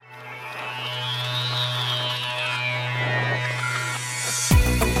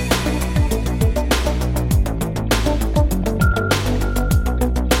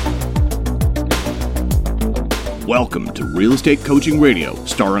Welcome to Real Estate Coaching Radio,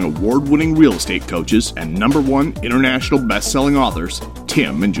 starring award-winning real estate coaches and #1 international best-selling authors,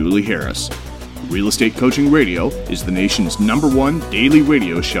 Tim and Julie Harris. Real Estate Coaching Radio is the nation's #1 daily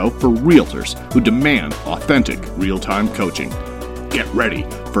radio show for realtors who demand authentic, real-time coaching. Get ready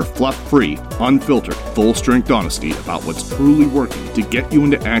for fluff-free, unfiltered, full-strength honesty about what's truly working to get you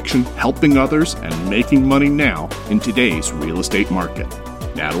into action, helping others, and making money now in today's real estate market.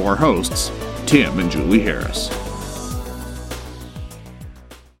 Now to our hosts, Tim and Julie Harris.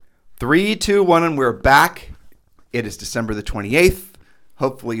 3, 2, 1, and we're back. It is December the 28th.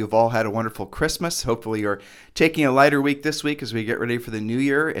 Hopefully you've all had a wonderful Christmas. Hopefully you're taking a lighter week this week as we get ready for the new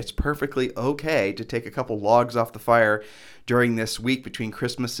year. It's perfectly okay to take a couple logs off the fire during this week between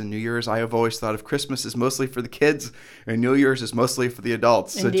Christmas and New Year's. I have always thought of Christmas is mostly for the kids and New Year's is mostly for the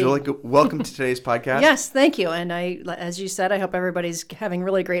adults. Indeed. So Julie, welcome to today's podcast. Yes, thank you. And as you said, I hope everybody's having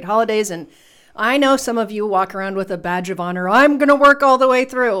really great holidays. And I know some of you walk around with a badge of honor. I'm going to work all the way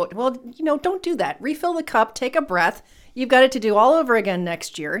through. Well, don't do that. Refill the cup, take a breath. You've got it to do all over again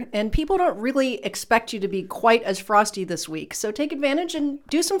next year, and people don't really expect you to be quite as frosty this week. So take advantage and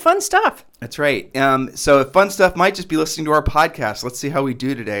do some fun stuff. That's right. So fun stuff might just be listening to our podcast. Let's see how we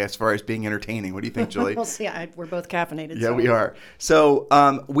do today as far as being entertaining. What do you think, Julie? We'll see. We're both caffeinated. Yeah, so. we are.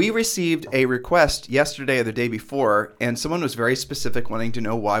 So we received a request yesterday or the day before, and someone was very specific wanting to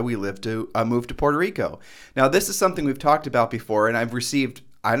know why we moved to Puerto Rico. Now, this is something we've talked about before, and I've received,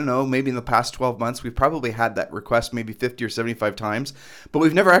 I don't know, maybe in the past 12 months, we've probably had that request maybe 50 or 75 times, but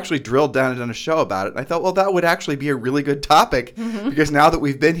we've never actually drilled down and done a show about it. And I thought, well, that would actually be a really good topic because now that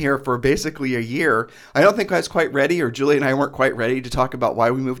we've been here for basically a year, I don't think I was quite ready, or Julie and I weren't quite ready to talk about why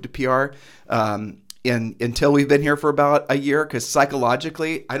we moved to PR until we've been here for about a year, because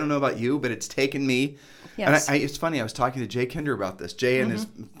psychologically, I don't know about you, but it's taken me. Yes. And it's funny, I was talking to Jay Kinder about this. Jay and his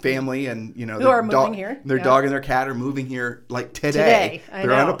family and, who are moving here. Their dog and their cat are moving here like today.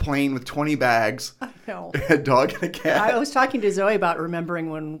 They're on a plane with 20 bags. I know. A dog and a cat. I was talking to Zoe about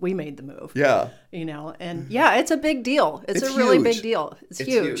remembering when we made the move. Yeah. And yeah, it's a big deal. It's a really big deal. It's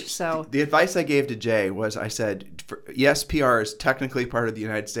huge. So the advice I gave to Jay was, I said, yes, PR is technically part of the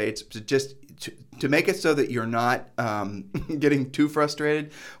United States, but just to make it so that you're not getting too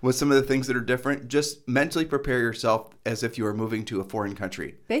frustrated with some of the things that are different, just mentally prepare yourself as if you were moving to a foreign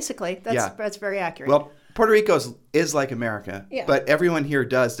country. Basically, that's very accurate. Well, Puerto Rico is like America, yeah. But everyone here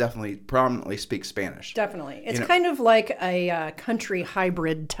does definitely prominently speak Spanish. Definitely. It's kind of like a country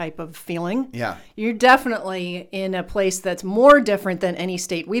hybrid type of feeling. Yeah. You're definitely in a place that's more different than any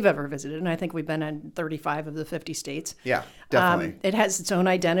state we've ever visited, and I think we've been in 35 of the 50 states. Yeah, definitely. It has its own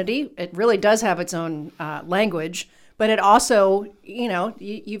identity. It really does have its own language, but it also,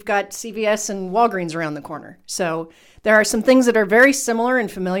 you've got CVS and Walgreens around the corner. So there are some things that are very similar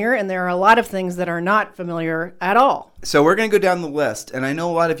and familiar, and there are a lot of things that are not familiar at all. So we're going to go down the list, and I know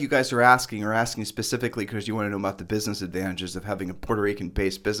a lot of you guys are asking specifically because you want to know about the business advantages of having a Puerto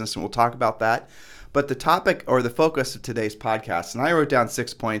Rican-based business, and we'll talk about that. But the topic or the focus of today's podcast, and I wrote down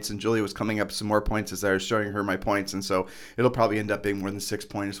 6 points, and Julie was coming up with some more points as I was showing her my points, and so it'll probably end up being more than 6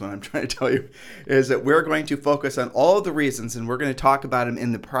 points. What I'm trying to tell you is that we're going to focus on all of the reasons, and we're going to talk about them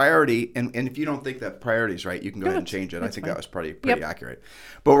in the priority. And if you don't think that priority is right, you can go ahead and change it. I think that was pretty accurate.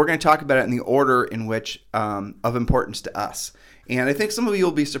 But we're going to talk about it in the order in which of importance to us. And I think some of you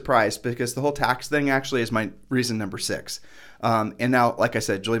will be surprised because the whole tax thing actually is my reason number 6. And now, like I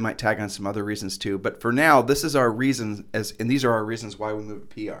said, Julie might tag on some other reasons too. But for now, this is our reasons, and these are our reasons why we moved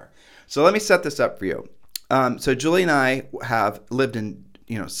to PR. So let me set this up for you. So Julie and I have lived in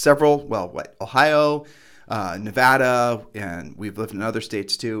several, Ohio, Nevada, and we've lived in other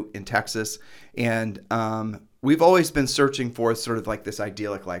states too, in Texas, and we've always been searching for sort of like this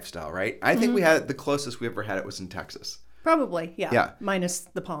idyllic lifestyle, right? I think we had the closest we ever had it was in Texas. Probably, yeah. Minus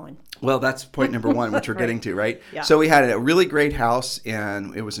the pollen. Well, that's point number 1, which we're getting to, right? Yeah. So we had a really great house,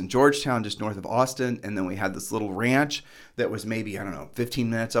 and it was in Georgetown, just north of Austin. And then we had this little ranch that was maybe, 15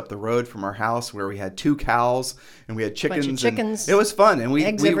 minutes up the road from our house, where we had 2 cows and we had chickens. Bunch of chickens. It was fun. And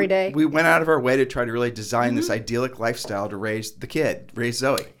eggs every day. We went out of our way to try to really design this idyllic lifestyle to raise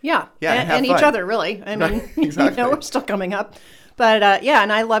Zoe. Yeah. And each other, really. I mean, exactly. We're still coming up. But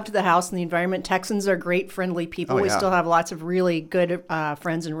and I loved the house and the environment. Texans are great, friendly people. We still have lots of really good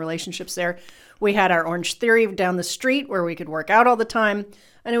friends and relationships there. We had our Orange Theory down the street where we could work out all the time,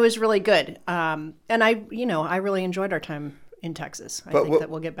 and it was really good. And I really enjoyed our time in Texas. I think that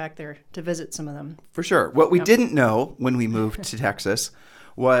we'll get back there to visit some of them. For sure. What we didn't know when we moved to Texas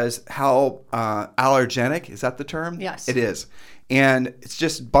was how allergenic, is that the term? Yes. It is. And it's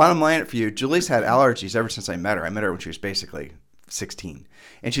just bottom line for you. Julie's had allergies ever since I met her. I met her when she was basically 16.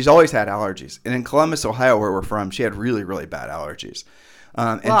 And she's always had allergies. And in Columbus, Ohio, where we're from, she had really, really bad allergies.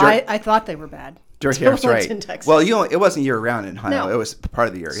 I thought they were bad. That's right. In Texas. Well, it wasn't year round in Ohio. No. It was part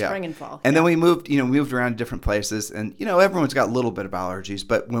of the year, Spring and fall. And then we moved, moved around to different places. And, everyone's got a little bit of allergies.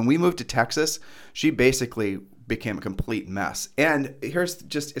 But when we moved to Texas, she basically became a complete mess. And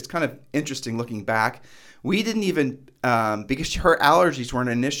it's kind of interesting looking back. We didn't even, because her allergies weren't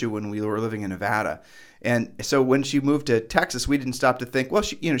an issue when we were living in Nevada. And so when she moved to Texas, we didn't stop to think, well,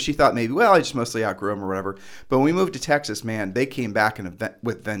 she thought maybe, well, I just mostly outgrew them or whatever. But when we moved to Texas, man, they came back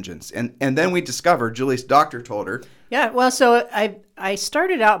with vengeance. And then we discovered, Julie's doctor told her. Yeah, well, so I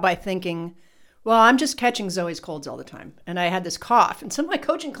started out by thinking, well, I'm just catching Zoe's colds all the time. And I had this cough. And some of my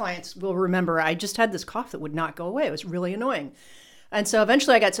coaching clients will remember I just had this cough that would not go away. It was really annoying. And so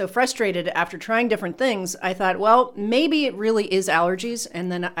eventually I got so frustrated after trying different things, I thought, well, maybe it really is allergies.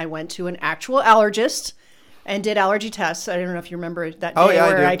 And then I went to an actual allergist and did allergy tests. I don't know if you remember that day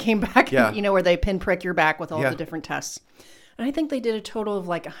where I came back, where they pinprick your back with all the different tests. And I think they did a total of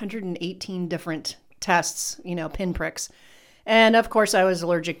like 118 different tests, pinpricks. And of course, I was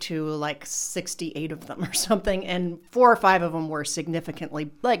allergic to like 68 of them or something. And 4 or 5 of them were significantly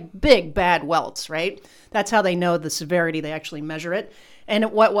like big, bad welts, right? That's how they know the severity. They actually measure it.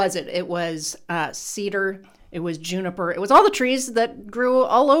 And what was it? It was cedar. It was juniper. It was all the trees that grew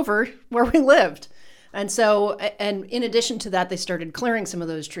all over where we lived. And so, and in addition to that, they started clearing some of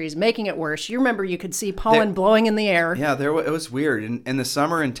those trees, making it worse. You remember you could see pollen blowing in the air. Yeah, it was weird. In the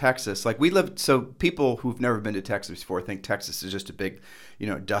summer in Texas, like we lived, so people who've never been to Texas before think Texas is just a big,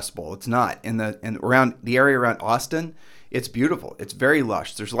 dust bowl. It's not. And around the area around Austin, it's beautiful. It's very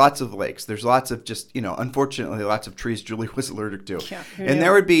lush. There's lots of lakes. There's lots of just, unfortunately, lots of trees Julie was allergic to. Yeah, and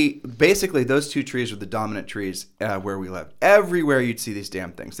there would be, basically, those 2 trees were the dominant trees where we lived. Everywhere you'd see these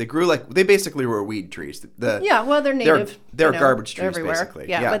damn things. They grew they basically were weed trees. They're native. They're garbage trees, everywhere. basically.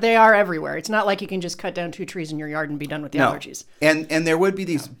 Yeah, but they are everywhere. It's not like you can just cut down 2 trees in your yard and be done with the allergies. And there would be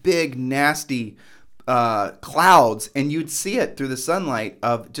these big, nasty clouds, and you'd see it through the sunlight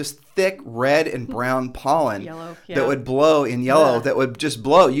of just thick red and brown pollen that would blow in yellow, that would just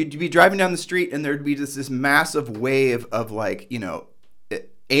blow. You'd be driving down the street, and there'd be just this massive wave of alien.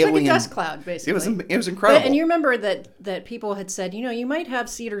 It's like a dust cloud, basically. It was incredible. And you remember that people had said, you might have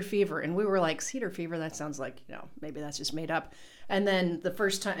cedar fever. And we were like, cedar fever, that sounds like, maybe that's just made up. And then the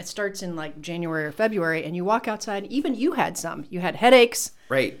first time, it starts in like January or February, and you walk outside, even you had some. You had headaches.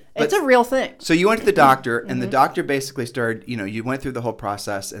 Right. It's a real thing. So you went to the doctor, and the doctor basically started, you went through the whole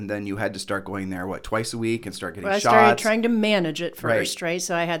process, and then you had to start going there, twice a week and start getting shots? I started trying to manage it first, right?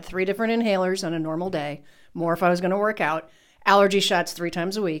 So I had 3 different inhalers on a normal day, more if I was going to work out. Allergy shots 3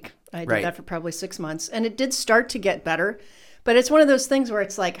 times a week. I did that for probably 6 months. And it did start to get better. But it's one of those things where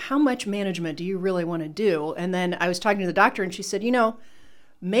it's like, how much management do you really want to do? And then I was talking to the doctor, and she said,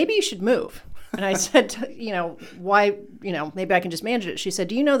 maybe you should move. And I said, why, maybe I can just manage it. She said,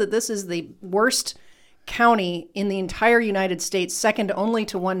 do you know that this is the worst county in the entire United States, second only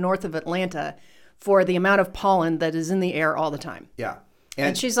to one north of Atlanta, for the amount of pollen that is in the air all the time? Yeah.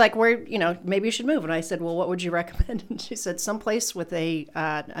 And she's like, maybe you should move. And I said, well, what would you recommend? And she said, someplace with a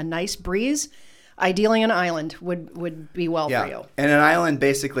nice breeze, ideally an island, would be well for you. And an island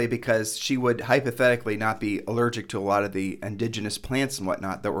basically because she would hypothetically not be allergic to a lot of the indigenous plants and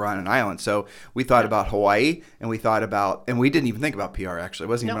whatnot that were on an island. So we thought about Hawaii, and we didn't even think about PR actually. It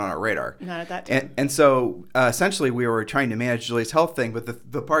wasn't even on our radar. Not at that time. And so essentially we were trying to manage Julie's health thing,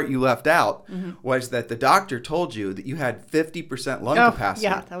 but the part you left out was that the doctor told you that you had 50% lung capacity.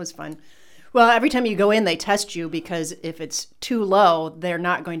 Yeah, that was fun. Well, every time you go in, they test you because if it's too low, they're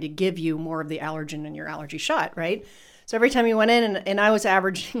not going to give you more of the allergen in your allergy shot, right? So every time you went in, and I was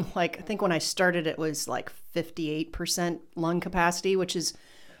averaging I think when I started, it was like 58% lung capacity, which is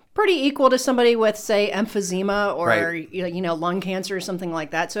pretty equal to somebody with, say, emphysema or, lung cancer or something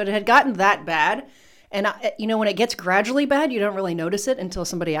like that. So it had gotten that bad. And, when it gets gradually bad, you don't really notice it until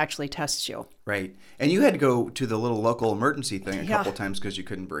somebody actually tests you. Right. And you had to go to the little local emergency thing a couple times because you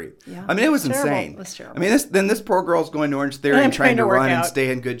couldn't breathe. Yeah. I mean, it was terrible. insane. It was terrible. I mean, this poor girl's going to Orange Theory and trying to run out and stay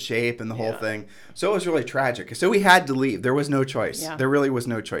in good shape and the whole thing. So it was really tragic. So we had to leave. There was no choice. Yeah. There really was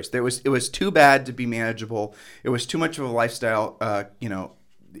no choice. It was too bad to be manageable. It was too much of a lifestyle,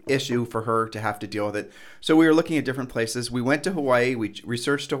 issue for her to have to deal with it. So we were looking at different places. We went to Hawaii. We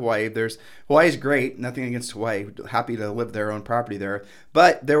researched Hawaii. Hawaii's great. Nothing against Hawaii. Happy to live their own property there.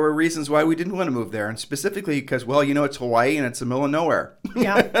 But there were reasons why we didn't want to move there. And specifically because, well, it's Hawaii and it's the middle of nowhere.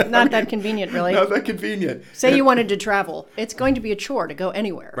 Yeah, not that convenient, really. Not that convenient. Say you wanted to travel. It's going to be a chore to go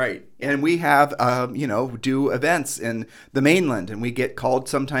anywhere. Right. And we have, do events in the mainland. And we get called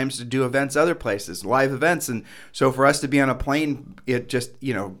sometimes to do events other places, live events. And so for us to be on a plane, it just,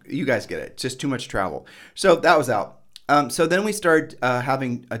 you guys get it. It's just too much travel. So that was out. So then we started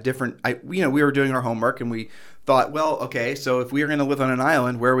having a different, we were doing our homework and we thought, well, okay, so if we are going to live on an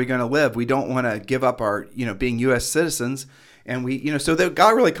island, where are we going to live? We don't want to give up our, being U.S. citizens. And we, so that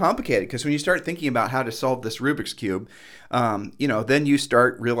got really complicated because when you start thinking about how to solve this Rubik's Cube, then you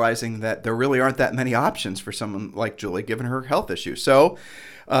start realizing that there really aren't that many options for someone like Julie, given her health issues. So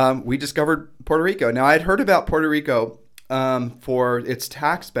we discovered Puerto Rico. Now, I'd heard about Puerto Rico for its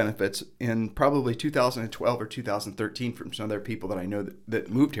tax benefits in probably 2012 or 2013 from some other people that I know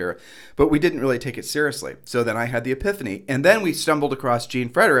that moved here, but we didn't really take it seriously. So then I had the epiphany. And then we stumbled across Gene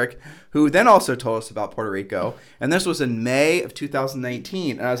Frederick, who then also told us about Puerto Rico. And this was in May of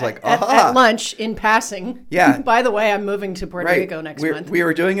 2019. And I was like, aha. At lunch, in passing. Yeah. By the way, I'm moving to Puerto Rico next month. We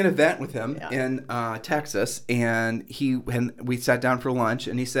were doing an event with him in Texas, and we sat down for lunch,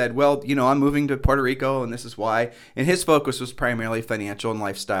 and he said, well, I'm moving to Puerto Rico, and this is why. And his focus was primarily financial and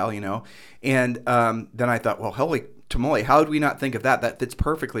lifestyle, And then I thought, well, holy tamale, how did we not think of that? That fits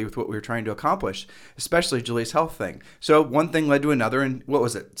perfectly with what we were trying to accomplish, especially Julie's health thing. So one thing led to another, and what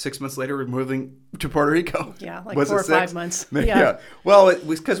was it? 6 months later, we're moving to Puerto Rico. Yeah, like 4 or 5 months. Yeah. Well, it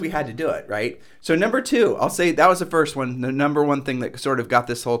was because we had to do it, right? So number 2, I'll say that was the first one. The number one thing that sort of got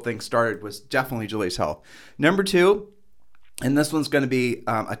this whole thing started was definitely Julie's health. Number 2, and this one's going to be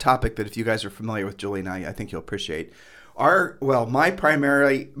a topic that if you guys are familiar with Julie and I think you'll appreciate. My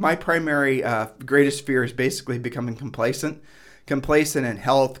primary greatest fear is basically becoming complacent in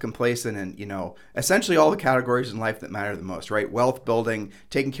health, complacent in, essentially all the categories in life that matter the most, right? Wealth building,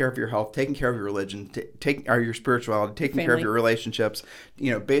 taking care of your health, taking care of your religion, your spirituality, taking care of your relationships,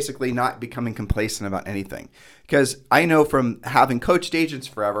 basically not becoming complacent about anything. Because I know from having coached agents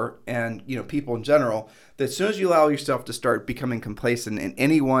forever and, people in general, that as soon as you allow yourself to start becoming complacent in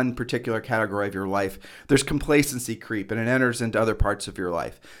any one particular category of your life, there's complacency creep and it enters into other parts of your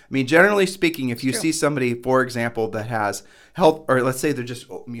life. I mean, generally speaking, if you see somebody, for example, that has health, or let's say they're just,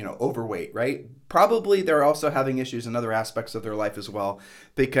 overweight, right? Probably they're also having issues in other aspects of their life as well,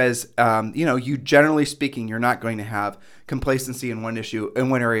 because, you generally speaking, you're not going to have complacency in one issue, in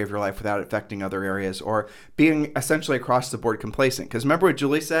one area of your life without affecting other areas or being essentially across the board complacent. Because remember what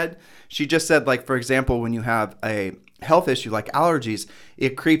Julie said? She just said, like, for example, when you have a health issue like allergies,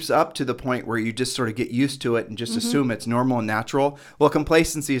 it creeps up to the point where you just sort of get used to it and just assume it's normal and natural. Well,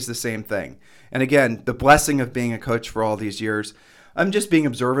 complacency is the same thing. And again, the blessing of being a coach for all these years, I'm just being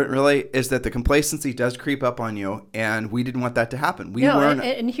observant, really, is that the complacency does creep up on you, and we didn't want that to happen.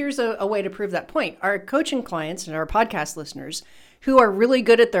 And here's a way to prove that point. Our coaching clients and our podcast listeners who are really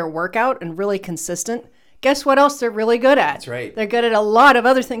good at their workout and really consistent, guess what else they're really good at? That's right. They're good at a lot of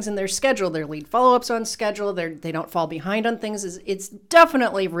other things in their schedule. Their lead follow-ups on schedule. They don't fall behind on things. It's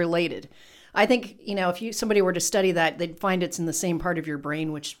definitely related. I think, if somebody were to study that, they'd find it's in the same part of your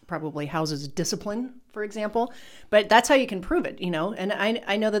brain, which probably houses discipline, for example. But that's how you can prove it, And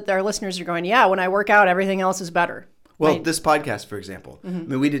I know that our listeners are going, yeah, when I work out, everything else is better. Well, this podcast, for example, I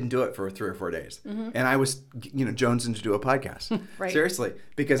mean, we didn't do it for 3 or 4 days, and I was, jonesing to do a podcast. Right. Seriously,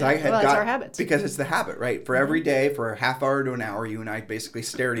 because I had it's our habits. Because it's the habit, right? For every day, for a half hour to an hour, you and I basically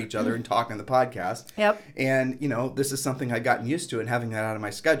stare at each other and talk on the podcast. Yep. And this is something I'd gotten used to, and having that out of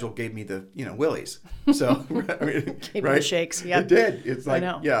my schedule gave me the willies. So I mean, gave me the shakes. Yeah, it did. It's like, I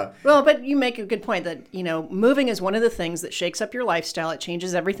know. Yeah. Well, but you make a good point that moving is one of the things that shakes up your lifestyle. It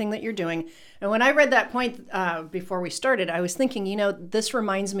changes everything that you're doing. And when I read that point before we started, I was thinking, this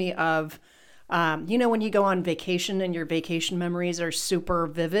reminds me of, when you go on vacation and your vacation memories are super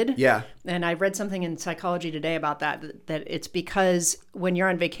vivid. Yeah. And I read something in Psychology Today about that it's because when you're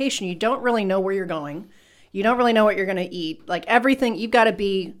on vacation, you don't really know where you're going. You don't really know what you're going to eat. Like everything, you've got to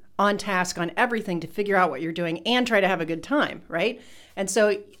be on task on everything to figure out what you're doing and try to have a good time, right? And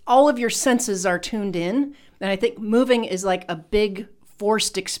so all of your senses are tuned in. And I think moving is like a big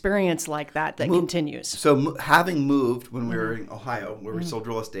forced experience like that continues. So having moved when we were in Ohio, where we sold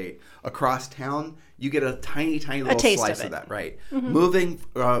real estate, across town, you get a tiny little taste slice of of it. that, right? Moving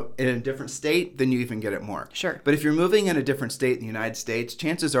in a different state, then you even get it more. Sure. But if you're moving in a different state in the United States,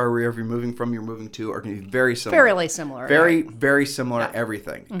 chances are wherever you're moving from, you're moving to are going to be very similar. Fairly similar. Very similar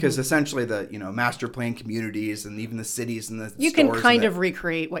everything. Because essentially the, master plan communities and even the cities and the You stores can kind of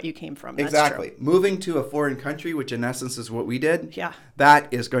recreate what you came from. That's exactly. true. Moving to a foreign country, which in essence is what we did, Yeah.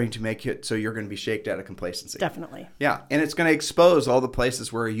 that is going to make it so you're going to be shaked out of complacency. Definitely. Yeah, and it's going to expose all the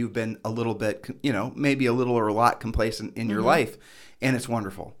places where you've been a little bit, maybe a little or a lot complacent in your life, and it's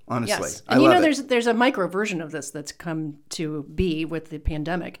wonderful, honestly. Yes. I And love it. there's a micro version of this that's come to be with the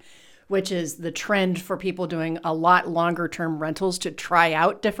pandemic, which is the trend for people doing a lot longer term rentals to try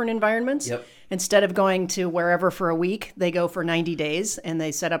out different environments. Yep. Instead of going to wherever for a week, they go for 90 days and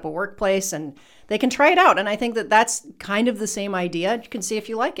they set up a workplace and they can try it out. And I think that that's kind of the same idea. You can see if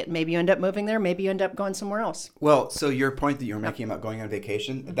you like it. Maybe you end up moving there. Maybe you end up going somewhere else. Well, so your point that you were making about going on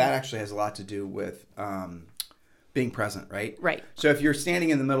vacation, that actually has a lot to do with being present, right? Right. So if you're standing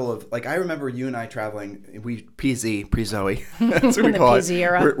in the middle of, like, I remember you and I traveling, PZ, pre-Zoe. That's what we The call PZ it.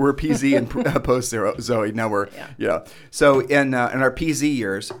 era. We're PZ and post-Zoe. Now we're, So in our PZ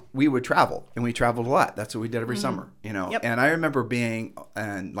years, we would travel, and we traveled a lot. That's what we did every summer, Yep. And I remember being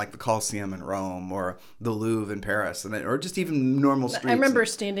in, like, the Colosseum in Rome or the Louvre in Paris, or just even normal streets. I remember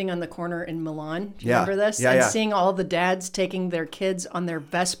standing on the corner in Milan. Do you Yeah. remember this? Yeah, and yeah. seeing all the dads taking their kids on their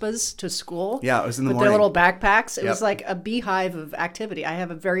Vespas to school. Yeah, it was in the with morning. their little backpacks. It Yep. was like a beehive of activity. I have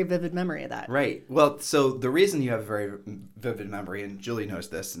a very vivid memory of that. Right. Well, so the reason you have a very vivid memory, and Julie knows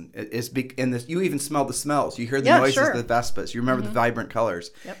this, and you even smell the smells. You hear the noises sure. of the Vespas. You remember the vibrant colors.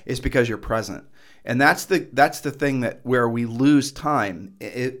 Yep. It's because you're present, and that's the thing that where we lose time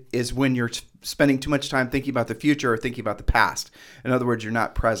is when you're spending too much time thinking about the future or thinking about the past. In other words, you're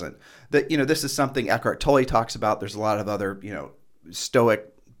not present. This is something Eckhart Tolle talks about. There's a lot of other Stoic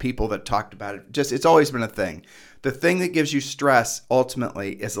people that talked about it. It's always been a thing. The thing that gives you stress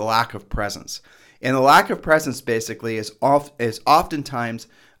ultimately is the lack of presence. And the lack of presence basically is oftentimes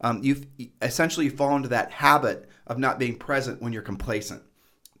you fall into that habit of not being present when you're complacent.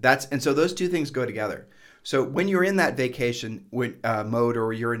 And so those two things go together. So when you're in that vacation mode,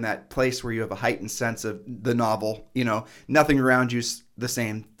 or you're in that place where you have a heightened sense of the novel, nothing around you's the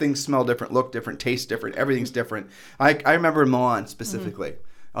same. Things smell different, look different, taste different. Everything's different. I remember in Milan specifically.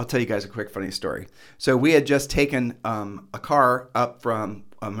 I'll tell you guys a quick funny story. So we had just taken a car up from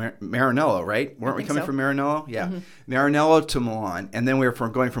Maranello, right? Weren't we coming from Maranello? Yeah. Maranello to Milan. And then we were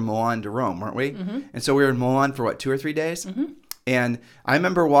going from Milan to Rome, weren't we? And so we were in Milan for 2 or 3 days? And I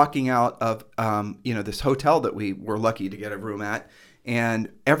remember walking out of this hotel that we were lucky to get a room at, and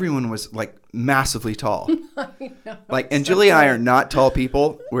everyone was like massively tall. I know, and Julie and I are not tall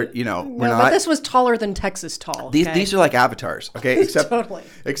people. We're not. But this was taller than Texas tall. These are like avatars, okay?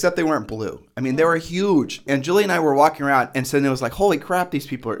 Except they weren't blue. I mean, they were huge. And Julie and I were walking around, and so it was like, holy crap, these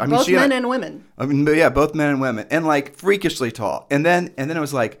people are. I mean, both men and women. I mean, yeah, both men and women, and like freakishly tall. And then it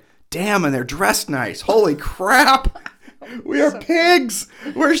was like, damn, and they're dressed nice. Holy crap. We are pigs.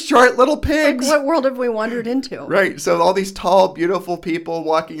 We're short little pigs. Like, what world have we wandered into? Right. So all these tall, beautiful people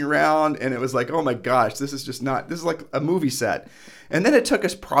walking around, and it was like, oh my gosh, this is like a movie set. And then it took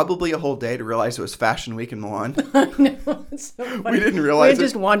us probably a whole day to realize it was Fashion Week in Milan. I know. It's so funny. We didn't realize we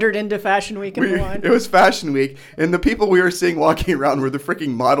just wandered into Fashion Week in Milan. It was Fashion Week, and the people we were seeing walking around were the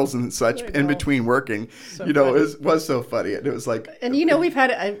freaking models and such in between working. So it was so funny. And it was like... And we've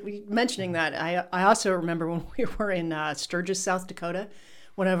had, mentioning that, I also remember when we were in Sturgis, South Dakota,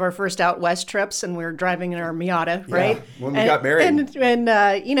 one of our first out west trips, and we were driving in our Miata, right? Yeah, when we got married.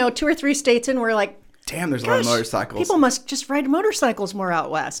 And 2 or 3 states in, we're like, damn, there's a lot of motorcycles. People must just ride motorcycles more out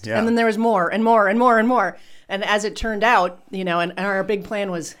west. Yeah. And then there was more and more and more and more. And as it turned out, and our big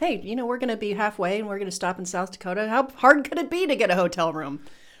plan was, hey, we're going to be halfway and we're going to stop in South Dakota. How hard could it be to get a hotel room?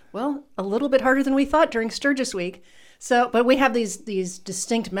 Well, a little bit harder than we thought during Sturgis Week. But we have these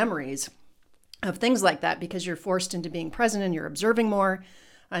distinct memories of things like that because you're forced into being present and you're observing more.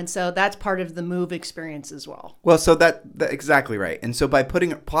 And so that's part of the move experience as well. Well, so that exactly right. And so by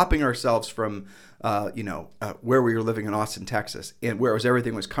plopping ourselves from, where we were living in Austin, Texas, and where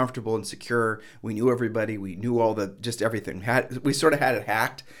everything was comfortable and secure, we knew everybody, we knew just everything. We sort of had it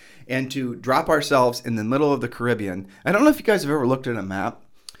hacked, and to drop ourselves in the middle of the Caribbean. I don't know if you guys have ever looked at a map,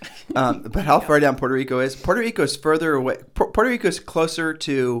 but how far down Puerto Rico is. Puerto Rico is further away. Puerto Rico is closer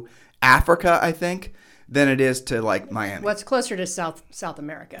to Africa, I think, than it is to like Miami. Well, it's closer to South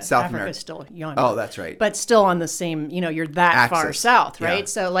America. South Africa's America. still yonder. Oh, that's right. But still on the same, you're that far Axis. south, right? Yeah.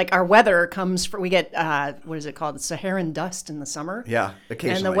 So like our weather comes from, we get, what is it called? Saharan dust in the summer. Yeah,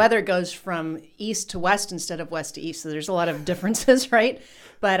 occasionally. And the weather goes from east to west instead of west to east. So there's a lot of differences, right?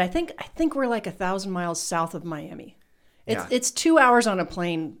 But I think we're like 1,000 miles south of Miami. It's 2 hours on a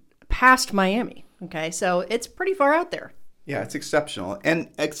plane past Miami. Okay. So it's pretty far out there. Yeah, it's exceptional. And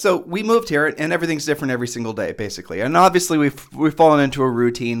so we moved here, and everything's different every single day, basically. And obviously, we've fallen into a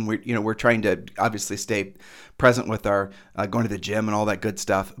routine. We're trying to obviously stay present with our going to the gym and all that good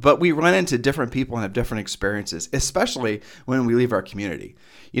stuff. But we run into different people and have different experiences, especially when we leave our community.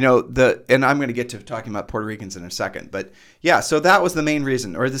 And I'm going to get to talking about Puerto Ricans in a second. But yeah, so that was the main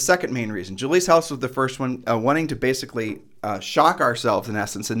reason, or the second main reason. Julie's house was the first one. Wanting to basically shock ourselves, in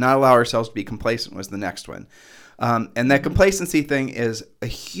essence, and not allow ourselves to be complacent was the next one. And that complacency thing is a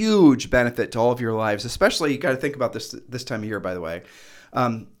huge benefit to all of your lives, especially you got to think about this time of year, by the way.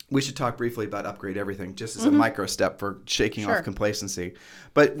 We should talk briefly about Upgrade Everything, just as a micro step for shaking off complacency.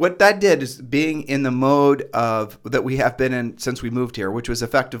 But what that did is being in the mode that we have been in since we moved here, which was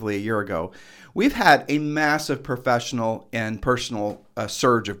effectively a year ago, we've had a massive professional and personal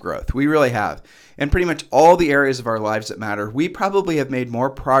surge of growth. We really have. In pretty much all the areas of our lives that matter, we probably have made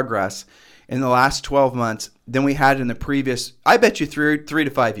more progress in the last 12 months than we had in the previous, I bet you 3 to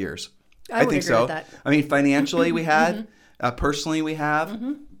 5 years. I would think agree so. with that. I mean, financially we had, personally we have,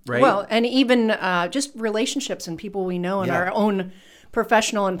 right? Well, and even just relationships and people we know in our own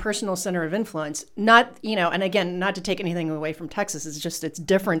professional and personal center of influence. Not, and again, not to take anything away from Texas, it's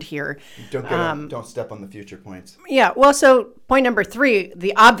different here. Don't step on the future points. Yeah, well, so point number 3,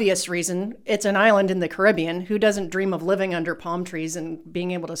 the obvious reason, it's an island in the Caribbean. Who doesn't dream of living under palm trees and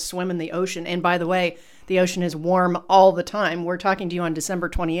being able to swim in the ocean? And by the way, the ocean is warm all the time. We're talking to you on December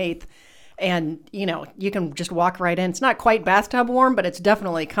 28th. And, you can just walk right in. It's not quite bathtub warm, but it's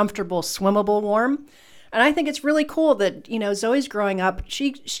definitely comfortable, swimmable warm. And I think it's really cool that, Zoe's growing up.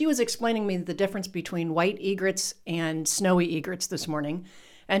 She was explaining me the difference between white egrets and snowy egrets this morning.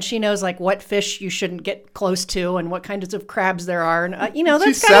 And she knows like what fish you shouldn't get close to and what kinds of crabs there are. And,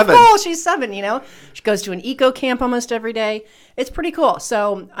 that's kind of cool. She's 7, She goes to an eco camp almost every day. It's pretty cool.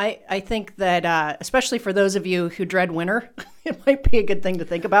 So I think that especially for those of you who dread winter, it might be a good thing to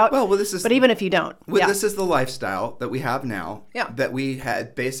think about. Well, this is. But even if you don't. This is the lifestyle that we have now that we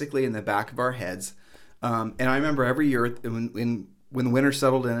had basically in the back of our heads. And I remember every year when the winter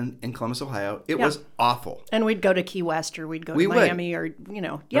settled in Columbus, Ohio, it was awful. And we'd go to Key West or we'd go to Miami or,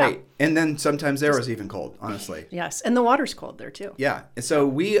 Right. And then sometimes there was even cold, honestly. Yes. And the water's cold there too. Yeah. And so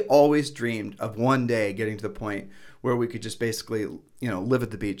we always dreamed of one day getting to the point where we could just basically, live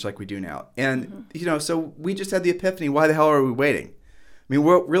at the beach like we do now. And, so we just had the epiphany, why the hell are we waiting? I mean,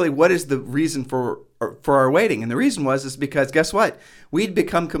 what is the reason for our waiting? And the reason is because guess what? We'd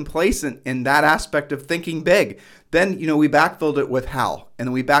become complacent in that aspect of thinking big. Then, we backfilled it with how, and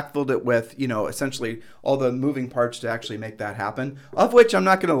then we backfilled it with, essentially all the moving parts to actually make that happen, of which I'm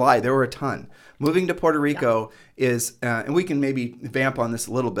not going to lie, there were a ton. Moving to Puerto Rico is, and we can maybe vamp on this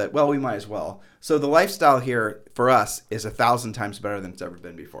a little bit. Well, we might as well. So the lifestyle here for us is 1,000 times better than it's ever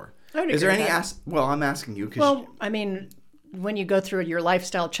been before. Is there any well, I'm asking you. Well, I mean, when you go through your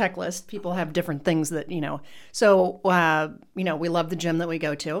lifestyle checklist, people have different things that, So, we love the gym that we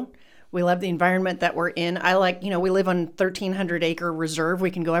go to. We love the environment that we're in. I like, we live on 1,300 acre reserve. We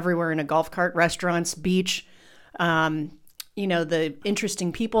can go everywhere in a golf cart, restaurants, beach. The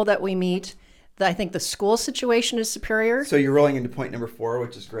interesting people that we meet. I think the school situation is superior. So you're rolling into point number 4,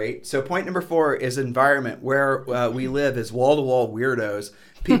 which is great. So point number 4 is environment. Where we live is wall-to-wall weirdos,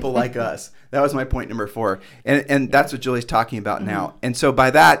 people like us. That was my point number 4. And that's what Julie's talking about now. And so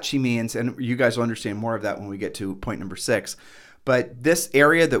by that, she means, and you guys will understand more of that when we get to point number 6, but this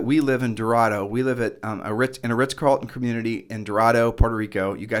area that we live in, Dorado, we live at in a Ritz-Carlton community in Dorado, Puerto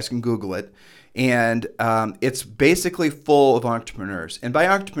Rico. You guys can Google it. And it's basically full of entrepreneurs. And by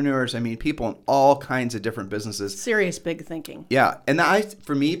entrepreneurs, I mean people in all kinds of different businesses. Serious big thinking. Yeah. And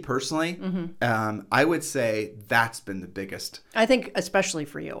for me personally, I would say that's been the biggest. I think especially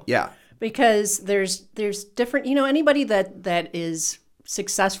for you. Yeah. Because there's different, anybody that is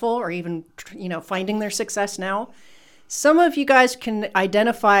successful or even, finding their success now. Some of you guys can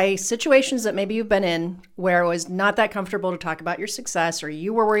identify situations that maybe you've been in where it was not that comfortable to talk about your success, or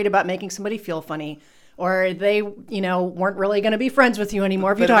you were worried about making somebody feel funny, or they, weren't really going to be friends with you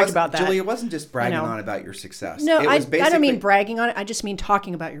anymore if you talked about that. Julie, it wasn't just bragging on about your success. No, I don't mean bragging on it. I just mean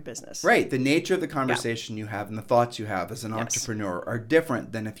talking about your business. Right. The nature of the conversation you have and the thoughts you have as an entrepreneur are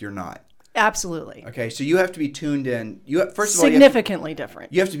different than if you're not. Absolutely. Okay, so you have to be tuned in. First of all, Significantly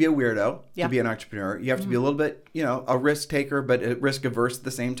different. you have to be a weirdo Yeah. to be an entrepreneur. You have to be a little bit, a risk taker, but a risk averse at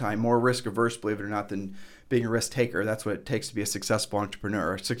the same time. More risk averse, believe it or not, than being a risk taker. That's what it takes to be a successful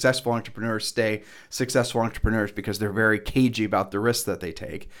entrepreneur. Successful entrepreneurs stay successful entrepreneurs because they're very cagey about the risks that they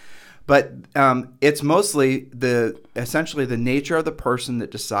take. But it's mostly essentially the nature of the person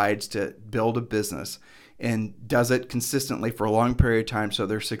that decides to build a business and does it consistently for a long period of time, so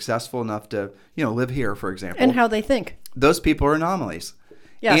they're successful enough to, live here, for example. And how they think. Those people are anomalies.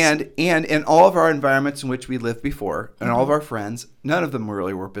 Yes. And in all of our environments in which we lived before, and all of our friends, none of them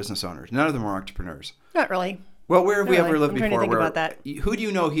really were business owners. None of them were entrepreneurs. Not really. Well, where have we Not ever really. lived I'm trying to before? think about that. Who do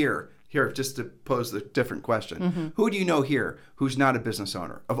you know here? Here, just to pose the different question. Who do you know here who's not a business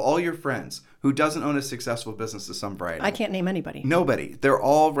owner? Of all your friends, who doesn't own a successful business of some variety? I can't name anybody. Nobody. They're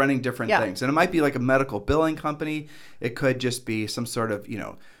all running different Yeah. things. And it might be like a medical billing company. It could just be some sort of,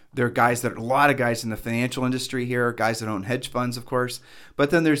 there are a lot of guys in the financial industry here, guys that own hedge funds, of course. But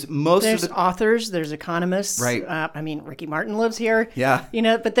then there's authors, there's economists. Right. Ricky Martin lives here. Yeah.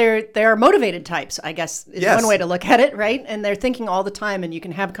 But they are motivated types, I guess, is Yes. one way to look at it, right? And they're thinking all the time, and you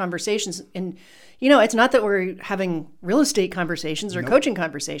can have conversations. And, it's not that we're having real estate conversations or coaching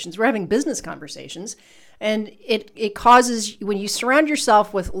conversations. We're having business conversations. And it causes, when you surround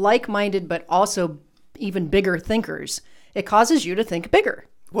yourself with like-minded but also even bigger thinkers, it causes you to think bigger.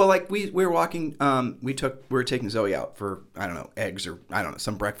 Well, like we were walking, we were taking Zoe out for, eggs or,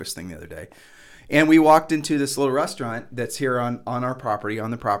 some breakfast thing the other day. And we walked into this little restaurant that's here on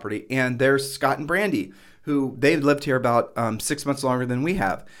the property. And there's Scott and Brandy, who they've lived here about 6 months longer than we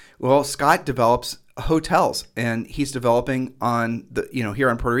have. Well, Scott develops hotels, and he's developing on here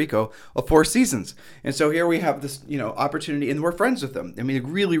on Puerto Rico, a Four Seasons. And so here we have this, opportunity, and we're friends with them. I mean,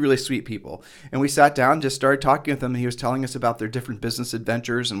 really, really sweet people. And we sat down, just started talking with them, and he was telling us about their different business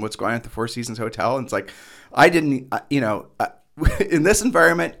adventures and what's going on at the Four Seasons Hotel. And it's like, in this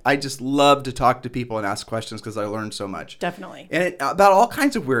environment, I just love to talk to people and ask questions because I learned so much. Definitely. And about all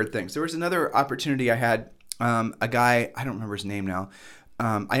kinds of weird things. There was another opportunity I had, a guy, I don't remember his name now.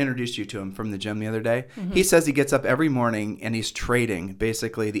 I introduced you to him from the gym the other day. Mm-hmm. He says he gets up every morning and he's trading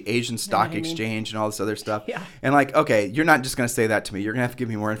basically the Asian stock exchange and all this other stuff. Yeah. And like, okay, you're not just going to say that to me. You're going to have to give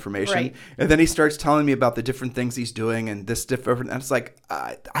me more information. Right. And then he starts telling me about the different things he's doing and this different. And it's like,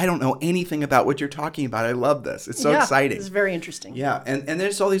 I don't know anything about what you're talking about. I love this. It's so exciting. It's very interesting. Yeah. And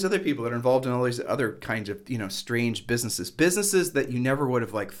there's all these other people that are involved in all these other kinds of, strange businesses that you never would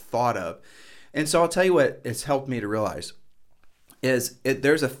have like thought of. And so I'll tell you what it's helped me to realize.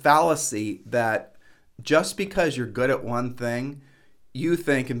 There's a fallacy that just because you're good at one thing, you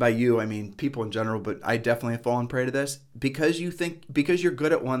think, and by you I mean people in general, but I definitely have fallen prey to this, because you're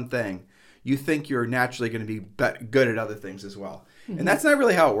good at one thing, you think you're naturally going to be good at other things as well. Mm-hmm. And that's not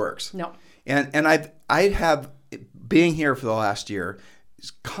really how it works. No. And I have, being here for the last year,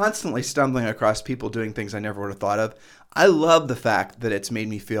 constantly stumbling across people doing things I never would have thought of. I love the fact that it's made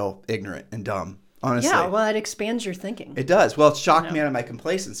me feel ignorant and dumb. Honestly. Yeah, well, it expands your thinking. It does. Well, it shocked me out of my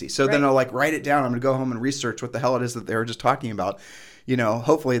complacency. So then I'll like write it down. I'm going to go home and research what the hell it is that they were just talking about.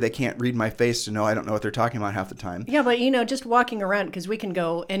 Hopefully they can't read my face to know I don't know what they're talking about half the time. Yeah, but just walking around, because we can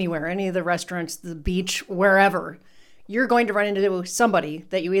go anywhere, any of the restaurants, the beach, wherever. You're going to run into somebody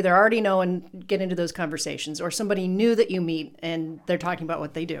that you either already know and get into those conversations, or somebody new that you meet and they're talking about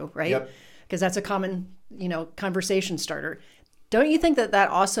what they do, right? Yep. Because that's a common, conversation starter. Don't you think that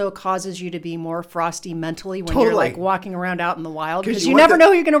also causes you to be more frosty mentally when you're like walking around out in the wild? Because you never know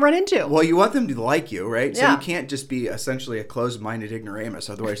who you're going to run into. Well, you want them to like you, right? Yeah. So you can't just be essentially a closed-minded ignoramus.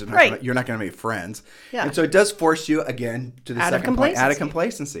 Otherwise, you're not going to make friends. Yeah. And so it does force you, again, to the second point, out of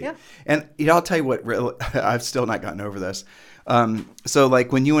complacency. Yeah. And I'll tell you what, I've still not gotten over this. So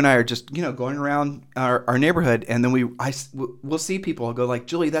like when you and I are just, going around our neighborhood, and then we'll see people, I'll go like,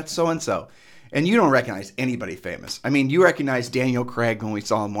 Julie, that's so-and-so. And you don't recognize anybody famous. I mean, you recognize Daniel Craig when we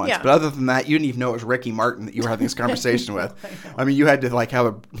saw him once. Yeah. But other than that, you didn't even know it was Ricky Martin that you were having this conversation with. I mean, you had to like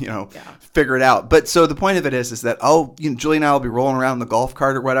have figure it out. But so the point of it is that, Julie and I will be rolling around in the golf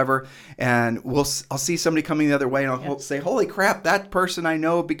cart or whatever. And I'll see somebody coming the other way and I'll say, holy crap, that person I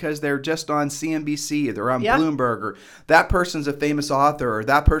know because they're just on CNBC, they're on Bloomberg, or that person's a famous author, or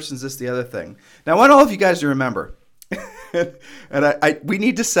that person's this, the other thing. Now, I want all of you guys to remember, and we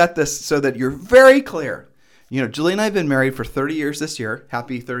need to set this so that you're very clear. Julie and I have been married for 30 years this year.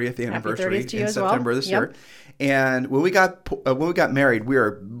 Happy 30th anniversary in September this year. And when we got married, we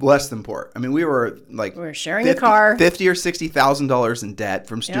were less than poor. I mean, we were like we were sharing a car, $50,000 or $60,000 in debt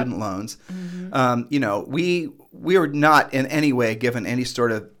from student loans. Mm-hmm. we were not in any way given any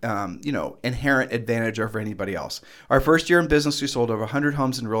sort of, inherent advantage over anybody else. Our first year in business, we sold over 100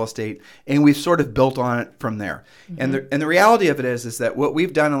 homes in real estate, and we've sort of built on it from there. Mm-hmm. And the reality of it is that what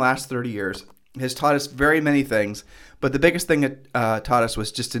we've done in the last 30 years has taught us very many things. But the biggest thing it taught us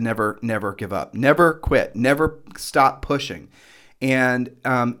was just to never give up, never quit, never stop pushing. And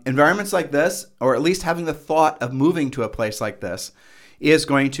environments like this, or at least having the thought of moving to a place like this, is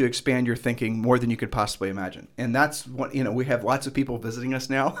going to expand your thinking more than you could possibly imagine. And that's what, we have lots of people visiting us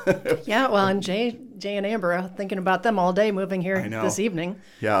now. Yeah, well, and Jay and Amber, thinking about them all day moving here this evening.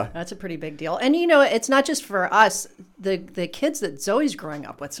 Yeah. That's a pretty big deal. And, it's not just for us. The kids that Zoe's growing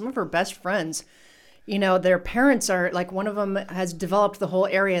up with, some of her best friends, their parents are, like, one of them has developed the whole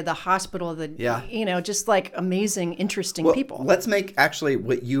area, the hospital, just like amazing, interesting people. Let's make actually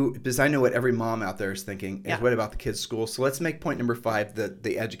because I know what every mom out there is thinking is what about the kids' school? So let's make point number 5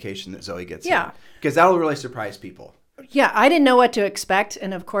 the education that Zoe gets. Yeah. Because that'll really surprise people. Yeah, I didn't know what to expect.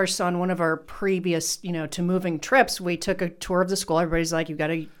 And of course, on one of our previous, to moving trips, we took a tour of the school. Everybody's like, you got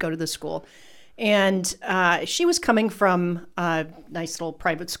to go to the school. And she was coming from a nice little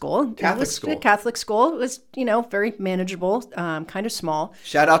private school. Catholic school. A Catholic school. It was, very manageable, kind of small.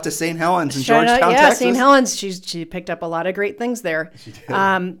 Shout out to St. Helens in Georgetown, Texas. St. Helens. She picked up a lot of great things there. She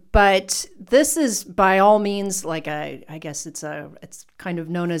did. But this is by all means like I guess it's kind of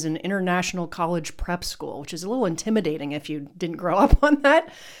known as an international college prep school, which is a little intimidating if you didn't grow up on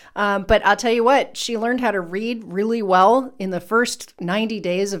that. But I'll tell you what, she learned how to read really well in the first 90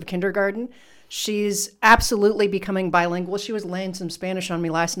 days of kindergarten. She's absolutely becoming bilingual. She was laying some Spanish on me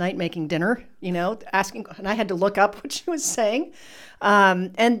last night making dinner, asking, and I had to look up what she was saying.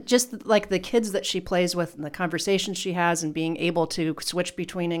 And just like the kids that she plays with and the conversations she has and being able to switch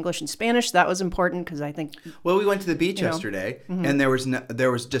between English and Spanish, that was important because I think... Well, we went to the beach yesterday, and there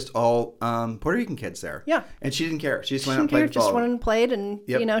was just all Puerto Rican kids there. Yeah. And she didn't care. She just went out and played. Just went and played, and,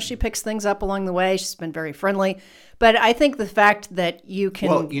 she picks things up along the way. She's been very friendly. But I think the fact that you can...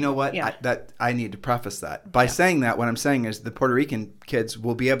 Well, you know what? Yeah. I need to preface that. By saying that, what I'm saying is the Puerto Rican kids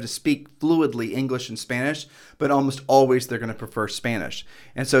will be able to speak fluidly English and Spanish, but almost always they're going to prefer Spanish.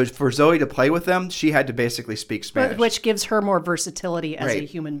 And so for Zoe to play with them, she had to basically speak Spanish. Which gives her more versatility as a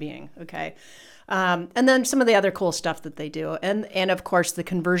human being, okay? And then some of the other cool stuff that they do. And of course, the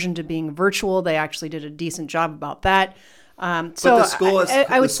conversion to being virtual, they actually did a decent job about that. So the school is,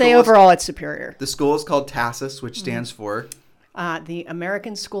 I would say overall it's superior. The school is called TASIS, which stands for? The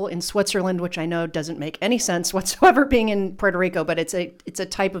American School in Switzerland, which I know doesn't make any sense whatsoever being in Puerto Rico, but it's a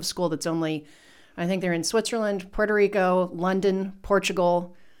type of school that's only, I think they're in Switzerland, Puerto Rico, London,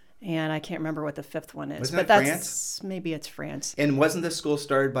 Portugal, and I can't remember what the 5th one is. Wasn't that France? Maybe it's France. And wasn't this school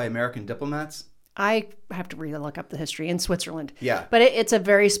started by American diplomats? I have to really look up the history in Switzerland. Yeah. But it's a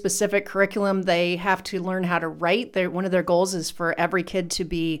very specific curriculum. They have to learn how to write. One of their goals is for every kid to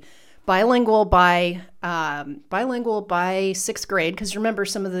be bilingual by 6th grade. Because remember,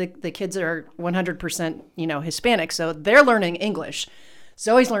 some of the kids are 100% Hispanic, so they're learning English.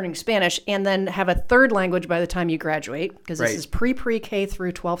 Zoe's learning Spanish, and then have a 3rd language by the time you graduate, because this is pre-K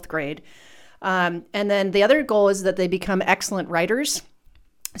through 12th grade. And then the other goal is that they become excellent writers.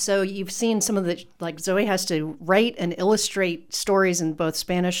 So you've seen some of the, like Zoe has to write and illustrate stories in both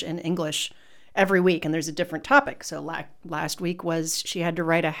Spanish and English every week, and there's a different topic. So last week she had to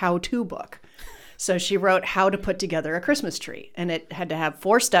write a how-to book. So she wrote how to put together a Christmas tree, and it had to have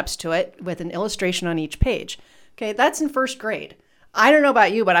 4 steps to it with an illustration on each page. Okay, that's in 1st grade. I don't know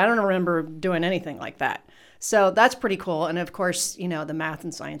about you, but I don't remember doing anything like that. So that's pretty cool. And of course, the math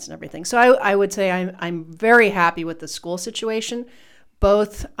and science and everything. So I would say I'm very happy with the school situation,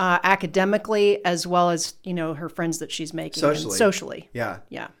 both academically as well as, her friends that she's making. Socially. Yeah.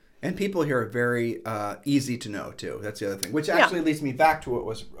 Yeah. And people here are very easy to know, too. That's the other thing, which actually leads me back to what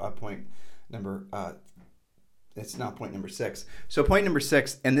was point number, it's not point number 6. So point number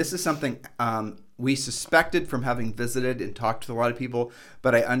 6, and this is something we suspected from having visited and talked to a lot of people,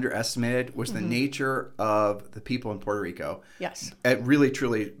 but I underestimated, was the nature of the people in Puerto Rico. Yes. It really,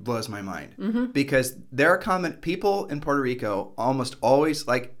 truly blows my mind. Because there are people in Puerto Rico almost always,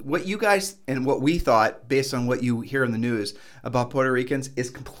 like what you guys and what we thought based on what you hear in the news about Puerto Ricans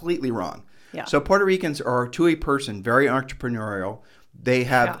is completely wrong. Yeah. So Puerto Ricans are, to a person, very entrepreneurial. They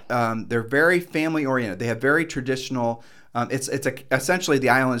have, they're very family oriented. They have very traditional Essentially the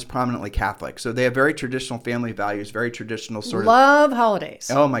island is prominently Catholic, so they have very traditional family values, very traditional sort of love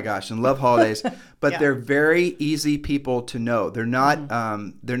holidays. Oh my gosh, and love holidays, but Yeah. they're very easy people to know. They're not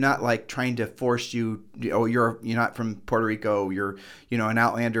they're not like trying to force you. Oh, you're not from Puerto Rico. You're an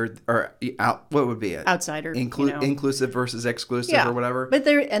outlander or what would be it? Outsider. Inclusive versus exclusive or whatever. But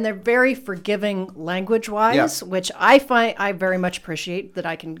they're very forgiving language wise, which I find I very much appreciate that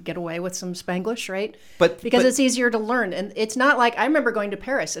I can get away with some Spanglish, right? Because it's easier to learn. And it's not like I remember going to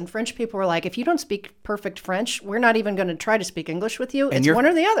Paris and French people were like, if you don't speak perfect French, we're not even going to try to speak English with you. It's one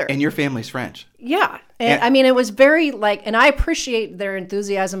or the other. And your family's French. Yeah. And I mean, it was very and I appreciate their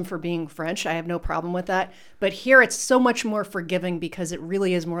enthusiasm for being French. I have no problem with that. But here it's so much more forgiving because it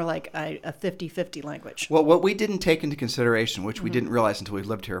really is more like a 50-50 language. Well, what we didn't take into consideration, which we didn't realize until we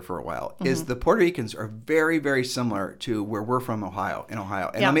lived here for a while, is the Puerto Ricans are very, very similar to where we're from in Ohio.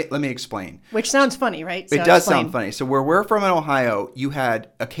 And let me explain. Which sounds funny, right? It does sound funny. So where we're from in Ohio, you had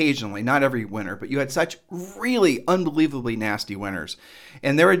occasionally, not every winter, but you had such really unbelievably nasty winters.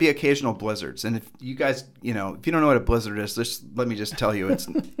 And there would be occasional blizzards. And if you guys, if you don't know what a blizzard is, let me just tell you, it's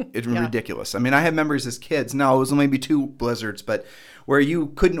ridiculous. I mean, I have memories as kids. No, it was maybe 2 blizzards, but where you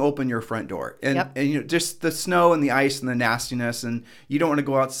couldn't open your front door. And just the snow and the ice and the nastiness, and you don't want to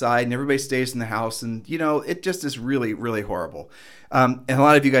go outside, and everybody stays in the house. And, it just is really, really horrible. And a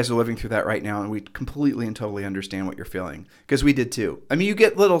lot of you guys are living through that right now, and we completely and totally understand what you're feeling, because we did too. I mean, you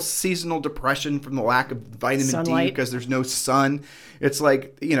get little seasonal depression from the lack of vitamin D because there's no sun. It's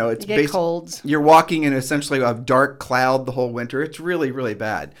like, it's you get colds. You're walking in essentially a dark cloud the whole winter. It's really, really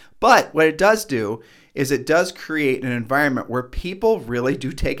bad. But what it does do is it does create an environment where people really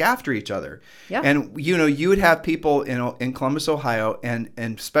do take after each other. Yeah. And, you would have people in Columbus, Ohio, and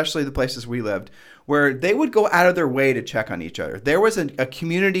especially the places we lived, where they would go out of their way to check on each other. There was a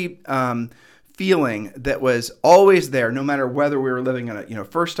community feeling that was always there, no matter whether we were living in a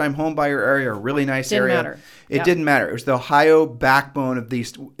first-time home buyer area or a really nice area. Didn't matter. It didn't matter. It was the Ohio backbone of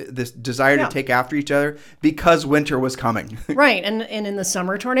this desire to take after each other because winter was coming. Right, and in the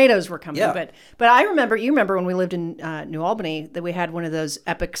summer, tornadoes were coming. Yeah. But I remember, you remember when we lived in New Albany that we had one of those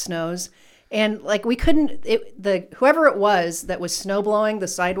epic snows. And we couldn't, whoever it was that was snow blowing the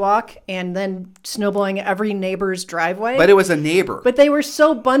sidewalk and then snow blowing every neighbor's driveway. But it was a neighbor. But they were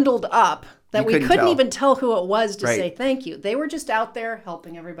so bundled up that we couldn't tell. even tell who it was to say thank you. They were just out there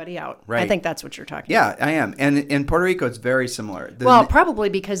helping everybody out. Right. I think that's what you're talking about. Yeah, I am. And in Puerto Rico, it's very similar. Probably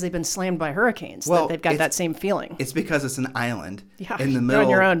because they've been slammed by hurricanes. That they've got that same feeling. It's because it's an island in the middle.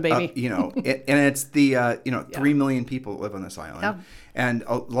 You're on your own, baby. And it's the 3 million people that live on this island. Yeah. And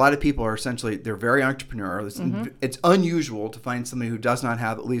a lot of people are they're very entrepreneurial. It's unusual to find somebody who does not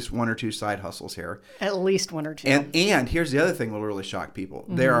have at least 1 or 2 side hustles here. At least 1 or 2. And here's the other thing that will really shock people.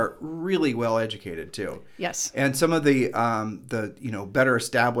 They are really well educated too. Yes. And some of the better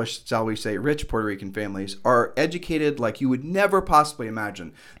established, shall we say, rich Puerto Rican families are educated like you would never possibly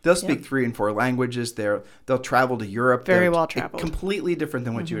imagine. They'll speak 3 and 4 languages. They'll travel to Europe. Very well traveled. Completely different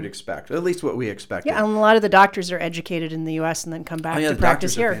than what you would expect, at least what we expected. Yeah, and a lot of the doctors are educated in the U.S. and then come back to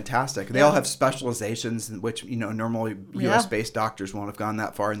practice here. Are fantastic. They all have specializations, which normally U.S.-based doctors won't have gone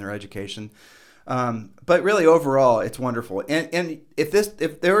that far in their education. But really, overall, it's wonderful. And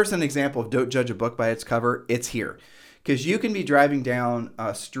if there is an example of don't judge a book by its cover, it's here. Because you can be driving down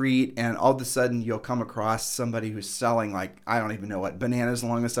a street and all of a sudden you'll come across somebody who's selling I don't even know what, bananas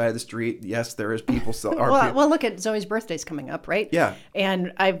along the side of the street. Yes, there is people selling. Well, look at Zoe's birthday's coming up, right? Yeah.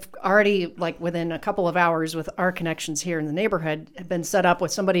 And I've already, within a couple of hours with our connections here in the neighborhood, have been set up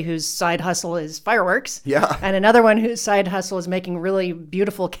with somebody whose side hustle is fireworks. Yeah. And another one whose side hustle is making really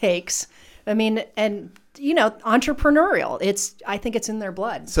beautiful cakes. I mean, and entrepreneurial. I think it's in their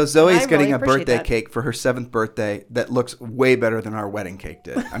blood. So Zoe's getting a birthday cake for her 7th birthday that looks way better than our wedding cake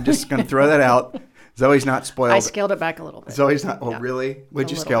did. I'm just going to throw that out. Zoe's not spoiled. I scaled it back a little bit. Zoe's not. Oh, really?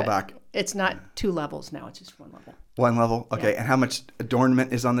 Would you scale back? It's not 2 levels now. It's just 1 level. 1 level? Okay. Yeah. And how much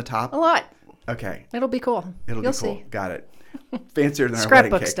adornment is on the top? A lot. Okay. It'll be cool. You'll be cool. See. Got it. Fancier than our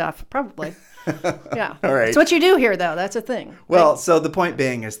scrapbook wedding cake. Stuff, probably. Yeah. All right. It's what you do here, though. That's a thing. Well, so the point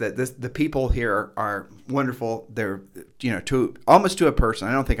being is that the people here are wonderful. They're, almost to a person.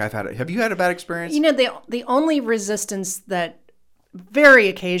 I don't think I've had it. Have you had a bad experience? The only resistance that very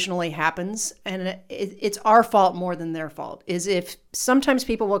occasionally happens, and it's our fault more than their fault, is if sometimes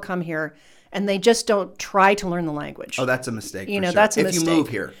people will come here and they just don't try to learn the language. Oh, that's a mistake. That's a mistake.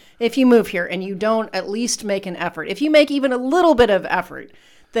 If you move here and you don't at least make an effort, if you make even a little bit of effort,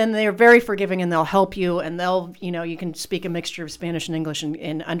 then they're very forgiving and they'll help you, and they'll, you can speak a mixture of Spanish and English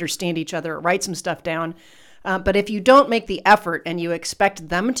and understand each other, write some stuff down. But if you don't make the effort and you expect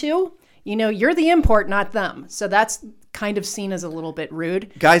them to, you're the import, not them. So that's kind of seen as a little bit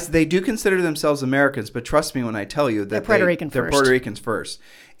rude. Guys, they do consider themselves Americans, but trust me when I tell you that they're Puerto Ricans first.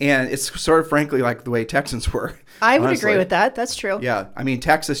 And it's sort of frankly like the way Texans were. I would agree with that. That's true. Yeah. I mean,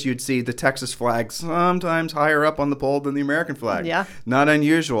 Texas, you'd see the Texas flag sometimes higher up on the pole than the American flag. Yeah. Not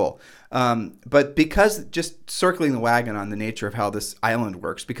unusual. But because just circling the wagon on the nature of how this island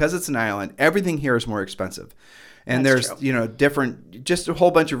works, because it's an island, everything here is more expensive. And That's there's, true. just a whole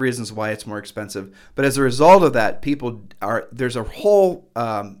bunch of reasons why it's more expensive. But as a result of that, there's a whole,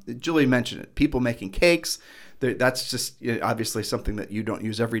 Julie mentioned it, people making cakes. That's just obviously something that you don't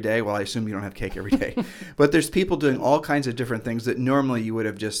use every day. Well, I assume you don't have cake every day. But there's people doing all kinds of different things that normally you would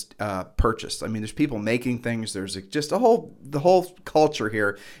have just purchased. I mean, there's people making things. There's just the whole culture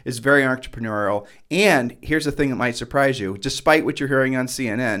here is very entrepreneurial. And here's the thing that might surprise you. Despite what you're hearing on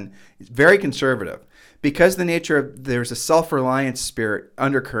CNN, it's very conservative. Because there's a self-reliance spirit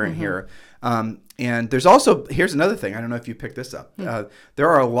undercurrent here. And there's also, here's another thing. I don't know if you picked this up. There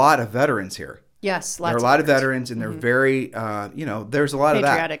are a lot of veterans here. Yes, there are a lot of veterans, and they're very, there's a lot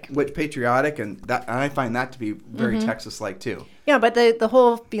patriotic. of that. Patriotic, and I find that to be very Texas-like too. Yeah, but the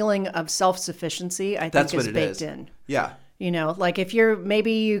whole feeling of self-sufficiency, I think, is baked in. Yeah. Like if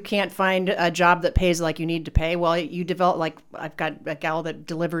maybe you can't find a job that pays like you need to pay. Well, you develop, like I've got a gal that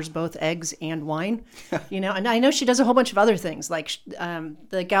delivers both eggs and wine, and I know she does a whole bunch of other things, like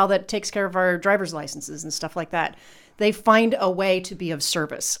the gal that takes care of our driver's licenses and stuff like that. They find a way to be of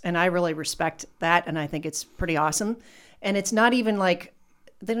service, and I really respect that, and I think it's pretty awesome. And it's not even like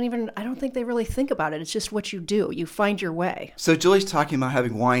I don't think they really think about it. It's just what you do. You find your way. So Julie's talking about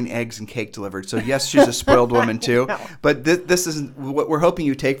having wine, eggs, and cake delivered. So yes, she's a spoiled woman too. But this is what we're hoping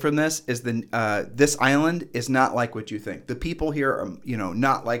you take from this is this island is not like what you think. The people here are,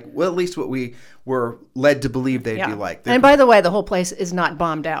 not like, well, at least what we were led to believe they'd be like. And by the way, the whole place is not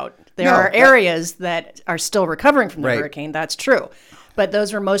bombed out. There are areas that are still recovering from the hurricane. That's true. But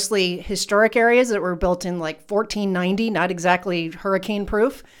those are mostly historic areas that were built in like 1490, not exactly hurricane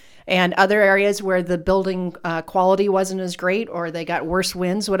proof. And other areas where the building quality wasn't as great, or they got worse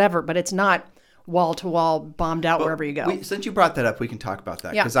winds, whatever. But it's not wall to wall bombed out wherever you go. Since you brought that up, we can talk about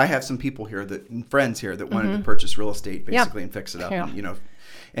that. Because I have some people here, friends here that wanted to purchase real estate basically and fix it up. Yeah.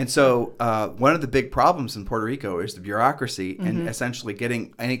 And so one of the big problems in Puerto Rico is the bureaucracy and essentially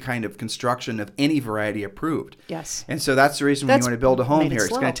getting any kind of construction of any variety approved. Yes. And so that's the reason when you want to build a home here, it's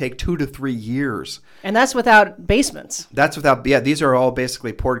going to take 2 to 3 years. And that's without basements. These are all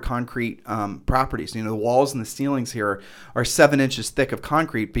basically poured concrete properties. The walls and the ceilings here are 7 inches thick of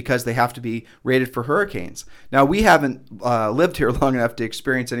concrete because they have to be rated for hurricanes. Now, we haven't lived here long enough to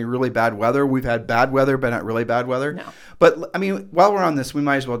experience any really bad weather. We've had bad weather, but not really bad weather. No. But, I mean, while we're on this, we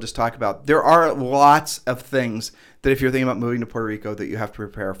might as well just talk about, there are lots of things that if you're thinking about moving to Puerto Rico that you have to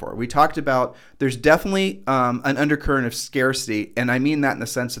prepare for. We talked about there's definitely an undercurrent of scarcity, and I mean that in the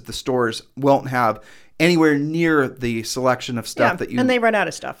sense that the stores won't have anywhere near the selection of stuff and they run out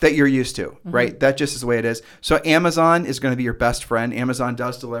of stuff that you're used to, right? That just is the way it is. So Amazon is going to be your best friend. Amazon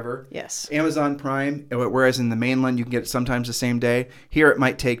does deliver. Yes. Amazon Prime, whereas in the mainland you can get it sometimes the same day. Here it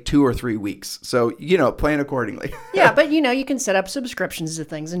might take 2 or 3 weeks. So, plan accordingly. Yeah, but you can set up subscriptions to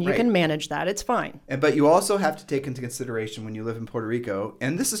things and you can manage that. It's fine. But you also have to take into consideration when you live in Puerto Rico,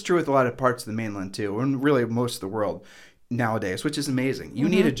 and this is true with a lot of parts of the mainland too, and really most of the world nowadays, which is amazing. You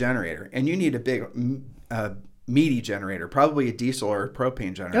need a generator, and you need a big, meaty generator, probably a diesel or a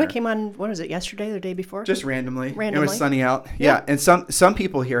propane generator. It came on, what was it, yesterday or the day before? Just randomly. It was sunny out. Yeah. And some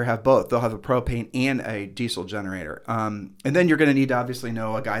people here have both. They'll have a propane and a diesel generator. And then you're going to need to obviously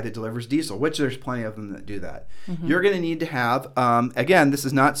know a guy that delivers diesel, which there's plenty of them that do that. You're going to need to have, again, this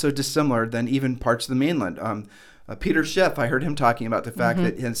is not so dissimilar than even parts of the mainland. Peter Schiff, I heard him talking about the fact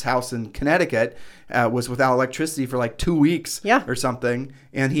that his house in Connecticut was without electricity for like 2 weeks or something,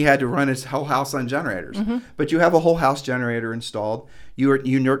 and he had to run his whole house on generators. But you have a whole house generator installed.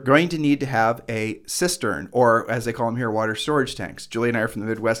 You're going to need to have a cistern, or as they call them here, water storage tanks. Julie and I are from the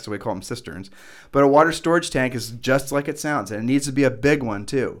Midwest, so we call them cisterns. But a water storage tank is just like it sounds, and it needs to be a big one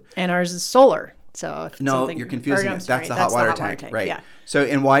too. And ours is solar. So no, you're confusing it. That's the hot water tank, right? Yeah. So,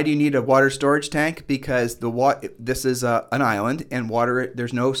 and why do you need a water storage tank? Because this is an island, and water.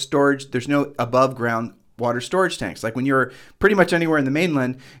 There's no storage. There's no above ground water storage tanks. Like when you're pretty much anywhere in the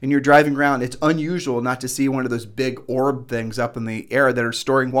mainland and you're driving around, it's unusual not to see one of those big orb things up in the air that are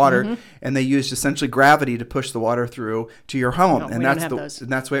storing water, and they use essentially gravity to push the water through to your home. And that's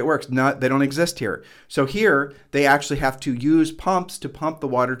the way it works. They don't exist here. So here they actually have to use pumps to pump the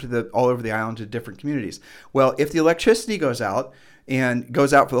water to all over the island to different communities. Well, if the electricity goes out, and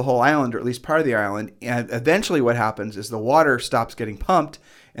goes out for the whole island, or at least part of the island, and eventually what happens is the water stops getting pumped,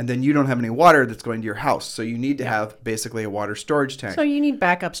 and then you don't have any water that's going to your house. So you need to have basically a water storage tank. So you need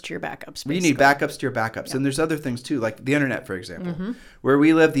backups to your backups. Basically. You need backups to your backups. And there's other things too, like the internet, for example. Where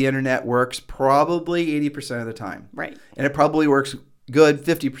we live, the internet works probably 80% of the time. Right. And it probably works good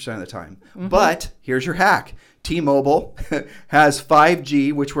 50% of the time. But here's your hack. T-Mobile has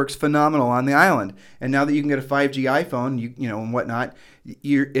 5G, which works phenomenal on the island. And now that you can get a 5G iPhone, you know, and whatnot,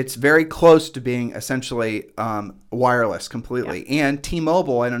 it's very close to being essentially wireless completely. Yeah. And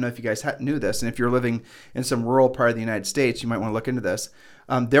T-Mobile, I don't know if you guys knew this, and if you're living in some rural part of the United States, you might want to look into this.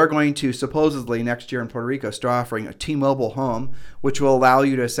 They're going to supposedly next year in Puerto Rico start offering a T-Mobile home, which will allow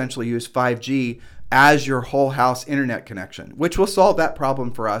you to essentially use 5G as your whole house internet connection, which will solve that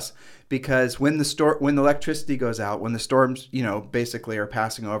problem for us. Because when the electricity goes out, when the storms, you know, basically are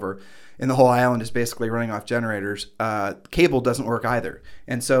passing over, and the whole island is basically running off generators, cable doesn't work either.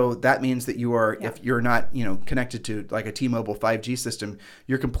 And so that means that you are, if you're not, you know, connected to like a T-Mobile 5G system,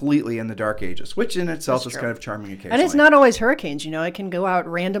 you're completely in the dark ages, which in itself is kind of charming occasionally. And it's not always hurricanes, you know, it can go out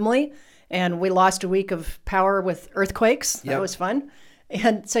randomly. And we lost a week of power with earthquakes. That was fun.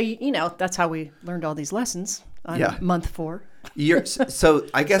 And so, you know, that's how we learned all these lessons on month 4. So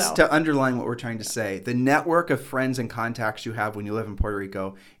I guess to underline what we're trying to say, the network of friends and contacts you have when you live in Puerto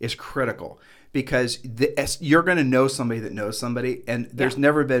Rico is critical, because you're going to know somebody that knows somebody, and there's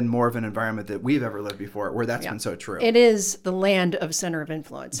never been more of an environment that we've ever lived before where that's been so true. It is the land of center of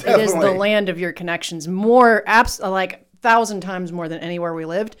influence. Definitely. It is the land of your connections, more like 1,000 times more than anywhere we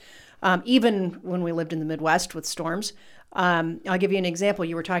lived, even when we lived in the Midwest with storms. I'll give you an example.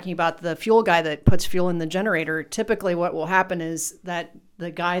 You were talking about the fuel guy that puts fuel in the generator. Typically what will happen is that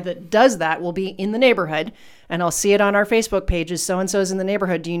the guy that does that will be in the neighborhood, and I'll see it on our Facebook pages. So-and-so's in the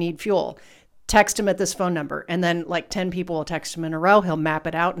neighborhood. Do you need fuel? Text him at this phone number. And then like 10 people will text him in a row. He'll map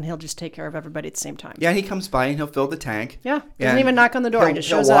it out and he'll just take care of everybody at the same time. Yeah, he comes by and he'll fill the tank. Yeah, doesn't even knock on the door. He just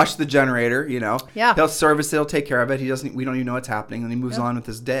shows up. He'll wash the generator, you know. Yeah. He'll service it, he'll take care of it. We don't even know what's happening, and he moves on with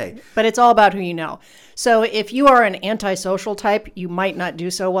his day. But it's all about who you know. So if you are an antisocial type, you might not do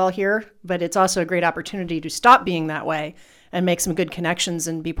so well here, but it's also a great opportunity to stop being that way and make some good connections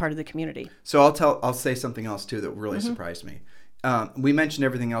and be part of the community. So I'll say something else too that really surprised me. We mentioned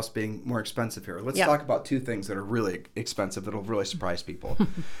everything else being more expensive here. Let's talk about 2 things that are really expensive that'll really surprise people.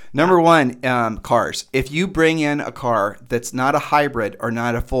 Number one, cars. If you bring in a car that's not a hybrid or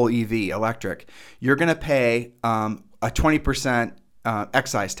not a full EV electric, you're going to pay a 20%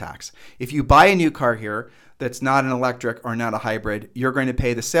 excise tax. If you buy a new car here that's not an electric or not a hybrid, you're going to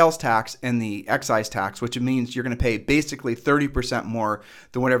pay the sales tax and the excise tax, which means you're going to pay basically 30% more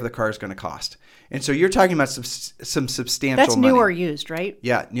than whatever the car is going to cost. And so you're talking about some substantial money. That's new or used, right?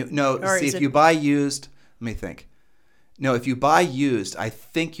 Yeah. If you buy used, let me think. No, if you buy used, I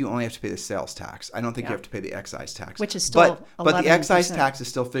think you only have to pay the sales tax. I don't think you have to pay the excise tax. Which is still 11%. But the excise tax is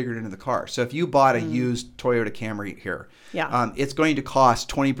still figured into the car. So if you bought a used Toyota Camry here, it's going to cost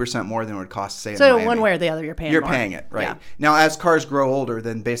 20% more than it would cost, say, in Miami. So one way or the other, you're paying more. You're paying it, right. Yeah. Now, as cars grow older,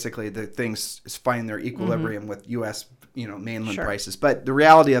 then basically the things find their equilibrium with U.S. mainland prices. But the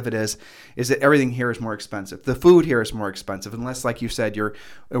reality of it is that everything here is more expensive. The food here is more expensive, unless, like you said,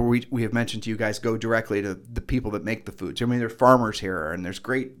 we have mentioned to you guys, go directly to the people that make the food. I mean, there's farmers here, and there's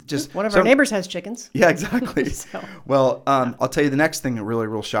great. One of our neighbors has chickens. Yeah, exactly. Well, I'll tell you the next thing that really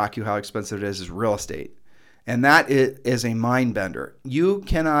will shock you how expensive it is real estate. And that is a mind bender. You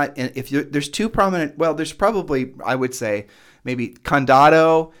cannot, there's 2 prominent, there's probably, I would say, maybe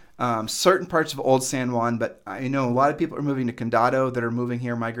Condado, certain parts of Old San Juan, but I know a lot of people are moving to Condado that are moving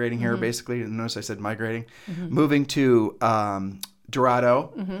here, migrating here, basically. And notice I said migrating. Moving to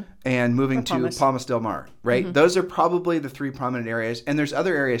Dorado and moving to Palmas del Mar, right? Those are probably the 3 prominent areas. And there's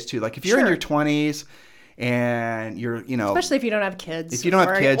other areas too. Like if you're in your 20s and you're, especially if you don't have kids. If you don't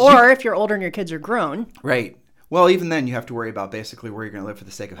have kids. Or if you're older and your kids are grown. Right. Well, even then you have to worry about basically where you're going to live for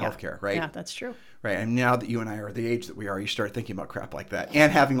the sake of healthcare, right? Yeah, that's true. Right. And now that you and I are the age that we are, you start thinking about crap like that,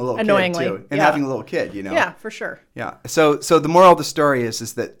 and having a little Annoyingly. kid too. And having a little kid, Yeah, for sure. Yeah. So the moral of the story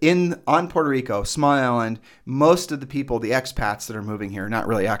is that on Puerto Rico, small island, most of the people, the expats that are moving here, not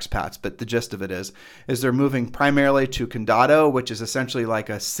really expats, but the gist of it is they're moving primarily to Condado, which is essentially like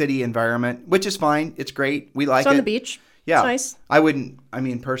a city environment, which is fine. It's great. We like it. It's on the beach. Yeah. It's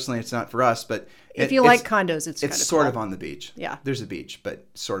nice. Personally, it's not for us, but if you like condos, it's kind of sort cool. of on the beach. Yeah. There's a beach, but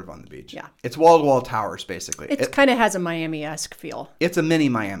sort of on the beach. Yeah. It's wall-to-wall towers, basically. It kind of has a Miami-esque feel. It's a mini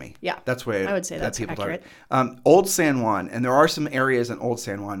Miami. Yeah. That's where I would say that's accurate. Old San Juan, and there are some areas in Old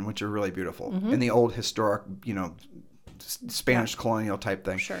San Juan which are really beautiful. In the old historic, Spanish colonial type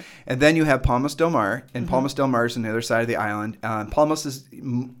thing. Sure. And then you have Palmas del Mar, and Palmas del Mar is on the other side of the island. Palmas is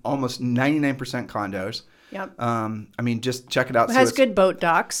almost 99% condos. Yep. I mean, just check it out. It has good boat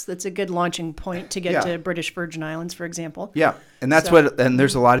docks. That's a good launching point to get to British Virgin Islands, for example. Yeah, and that's and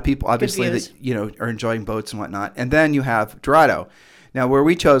there's a lot of people, obviously, that, are enjoying boats and whatnot. And then you have Dorado. Now, where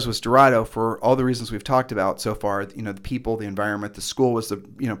we chose was Dorado for all the reasons we've talked about so far. The people, the environment, the school was the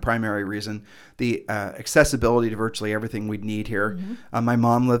primary reason. The accessibility to virtually everything we'd need here. Mm-hmm. My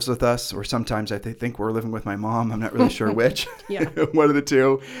mom lives with us, or sometimes I think we're living with my mom. I'm not really sure which. One of the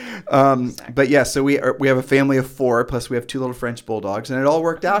two. Exactly. But yeah, so we have a family of 4, plus we have 2 little French bulldogs, and it all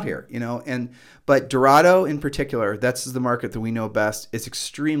worked out here. But Dorado in particular, that's the market that we know best. It's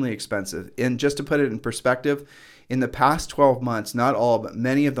extremely expensive, and just to put it in perspective, in the past 12 months, not all, but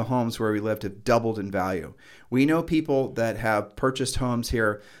many of the homes where we lived have doubled in value. We know people that have purchased homes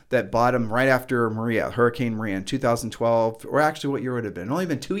here that bought them right after Hurricane Maria in 2012, or actually what year would it have been? Only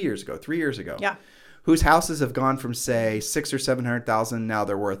been 2 years ago, 3 years ago. Yeah. Whose houses have gone from, say, $600,000 or $700,000, now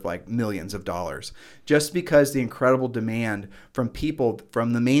they're worth like millions of dollars, just because the incredible demand from people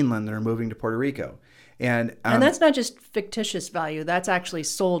from the mainland that are moving to Puerto Rico. And that's not just fictitious value. That's actually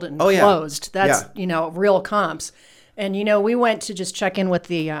sold and closed. That's, real comps. And, we went to just check in with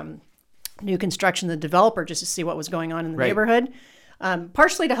the new construction, the developer, just to see what was going on in the neighborhood.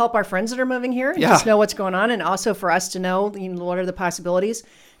 Partially to help our friends that are moving here and just know what's going on. And also for us to know, what are the possibilities.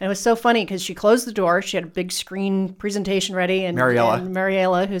 And it was so funny because she closed the door. She had a big screen presentation ready. And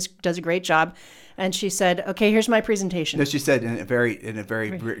Mariela, who does a great job. And she said, "Okay, here's my presentation." No, she said in a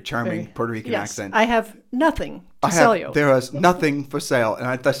very charming Puerto Rican accent. I have nothing to sell you. There was nothing for sale. And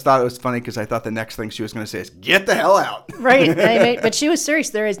I just thought it was funny because I thought the next thing she was going to say is, "Get the hell out." Right. But she was serious.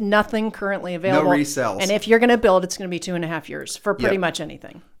 There is nothing currently available. No resales. And if you're going to build, it's going to be 2.5 years for pretty much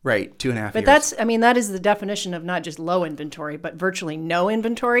anything. Right, 2.5 years. But that is the definition of not just low inventory, but virtually no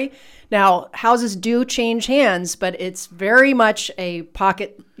inventory. Now, houses do change hands, but it's very much a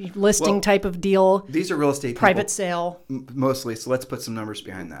pocket listing type of deal. These are real estate private people, sale. Mostly, so let's put some numbers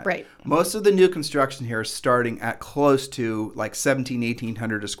behind that. Right. Most of the new construction here is starting at close to like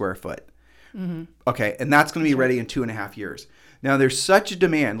 1,800 a square foot. Mm-hmm. Okay, and that's going to be ready in 2.5 years. Now, there's such a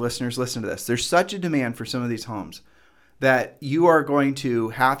demand, listeners, listen to this. There's such a demand for some of these homes that you are going to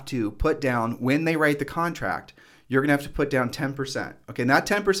have to put down, when they write the contract, you're going to have to put down 10%. Okay, not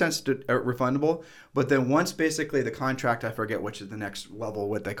 10% is refundable, but then once basically the contract, I forget which is the next level,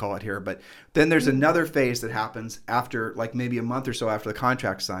 what they call it here, but then there's another phase that happens after, like maybe a month or so after the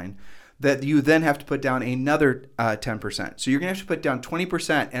contract's signed, that you then have to put down another 10%. So you're going to have to put down 20%,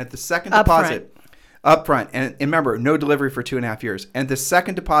 and at the second deposit... Upfront, and remember, no delivery for 2.5 years. And the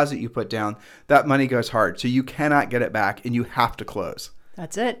second deposit you put down, that money goes hard. So you cannot get it back, and you have to close.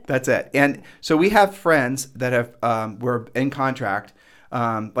 That's it. And so we have friends that were in contract,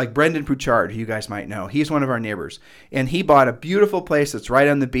 like Brendan Pouchard, who you guys might know. He's one of our neighbors. And he bought a beautiful place that's right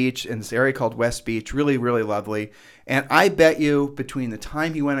on the beach in this area called West Beach. Really, really lovely. And I bet you between the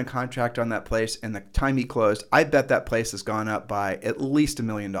time he went in contract on that place and the time he closed, I bet that place has gone up by at least $1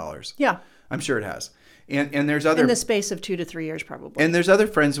 million. Yeah. I'm sure it has. And there's other... In the space of 2 to 3 years, probably. And there's other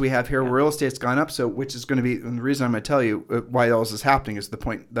friends we have here where real estate's gone up, so which is going to be... And the reason I'm going to tell you why all this is happening is the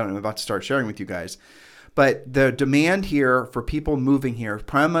point that I'm about to start sharing with you guys. But the demand here for people moving here,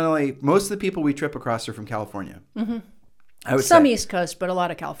 primarily, most of the people we trip across are from California. Mm-hmm. I would Some say. East Coast, but a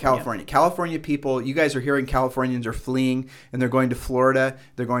lot of California. California people, you guys are hearing Californians are fleeing, and they're going to Florida.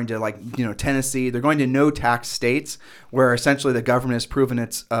 They're going to Tennessee. They're going to no-tax states where essentially the government has proven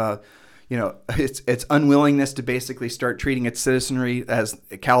its unwillingness to basically start treating its citizenry as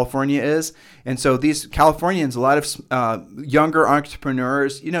California is. And so these Californians, a lot of younger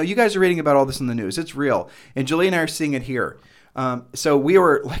entrepreneurs, you guys are reading about all this in the news. It's real. And Julie and I are seeing it here. So we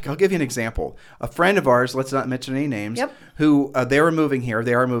were I'll give you an example. A friend of ours, let's not mention any names, who they are moving here,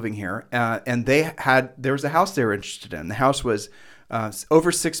 and there was a house they were interested in. The house was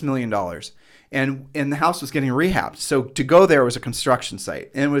over $6 million. And the house was getting rehabbed. So to go there was a construction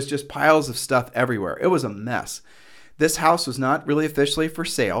site. And it was just piles of stuff everywhere. It was a mess. This house was not really officially for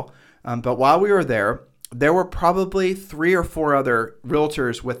sale. But while we were there were probably 3 or 4 other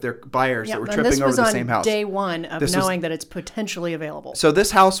realtors with their buyers that were tripping over the same house. Day one of knowing that it's potentially available. So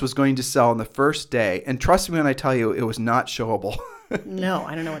this house was going to sell on the first day. And trust me when I tell you, it was not showable. No,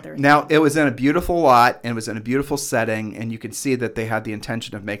 I don't know what they're Now, it was in a beautiful lot, and it was in a beautiful setting, and you could see that they had the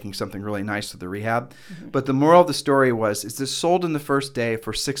intention of making something really nice with the rehab. Mm-hmm. But the moral of the story is this sold in the first day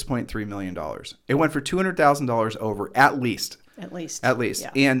for $6.3 million. It went for $200,000 over, at least.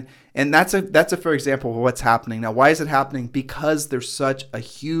 Yeah. And that's a for example of what's happening. Now, why is it happening? Because there's such a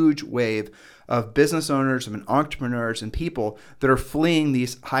huge wave of business owners and entrepreneurs and people that are fleeing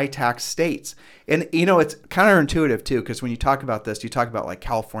these high tax states. And, it's counterintuitive too, because when you talk about this, you talk about like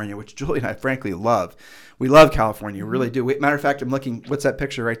California, which Julie and I frankly love. We love California, we really do. Matter of fact, I'm looking, what's that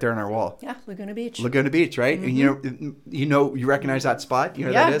picture right there on our wall? Yeah, Laguna Beach. Laguna Beach, right? And you recognize that spot? You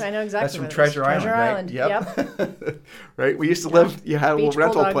know what that is? I know exactly. That's from Treasure Island, right? Yep. Right? We used to live, you had a Beach little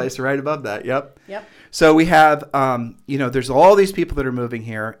rental bulldog. place right above that. Yep. Yep. So we have, there's all these people that are moving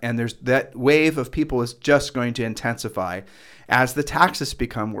here, and there's that wave of people is just going to intensify as the taxes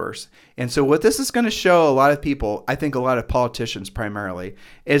become worse. And so what this is going to show a lot of people, I think a lot of politicians primarily,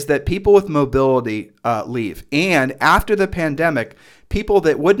 is that people with mobility leave. And after the pandemic, people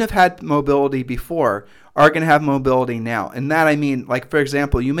that wouldn't have had mobility before are going to have mobility now. And that I mean, like, for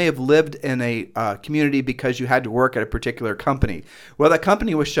example, you may have lived in a community because you had to work at a particular company. Well, that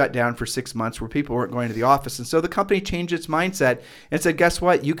company was shut down for 6 months where people weren't going to the office. And so the company changed its mindset and said, guess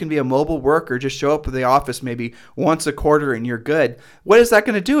what? You can be a mobile worker, just show up at the office maybe once a quarter and you're good. What is that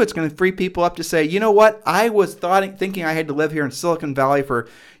going to do? It's going to free people up to say, you know what? I was thinking I had to live here in Silicon Valley for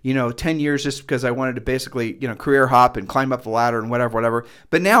 10 years just because I wanted to basically, career hop and climb up the ladder and whatever.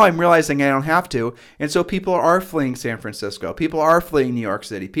 But now I'm realizing I don't have to. And so people are fleeing San Francisco. People are fleeing New York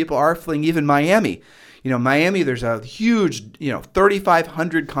City. People are fleeing even Miami. Miami, there's a huge,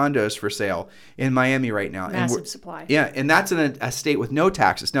 3,500 condos for sale in Miami right now. Massive supply. Yeah, and that's in a state with no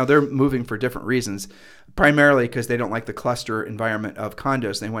taxes. Now, they're moving for different reasons, primarily because they don't like the cluster environment of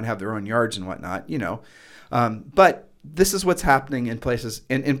condos. They want to have their own yards and whatnot, But this is what's happening in places,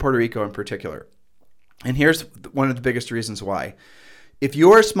 in Puerto Rico in particular. And here's one of the biggest reasons why. If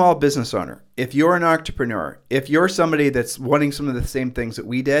you're a small business owner, if you're an entrepreneur, if you're somebody that's wanting some of the same things that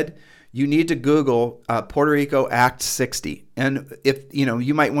we did, you need to Google Puerto Rico Act 60. And if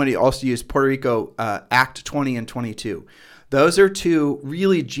you might want to also use Puerto Rico Act 20 and 22. Those are two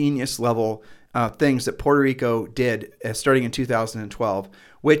really genius level things that Puerto Rico did starting in 2012,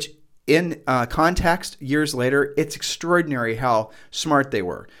 which in context, years later, it's extraordinary how smart they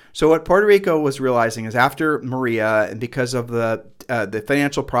were. So what Puerto Rico was realizing is after Maria, and because of the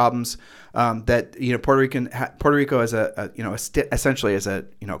financial problems that Puerto Rico as essentially as a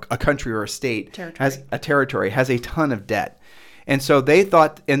country or a state has a ton of debt. And so they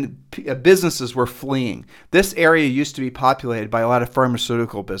thought, and businesses were fleeing. This area used to be populated by a lot of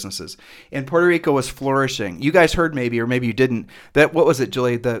pharmaceutical businesses, and Puerto Rico was flourishing. You guys heard maybe, or maybe you didn't, that, what was it,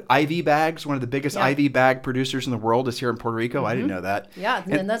 Julie? The IV bags, one of the biggest IV bag producers in the world is here in Puerto Rico. I didn't know that. Yeah,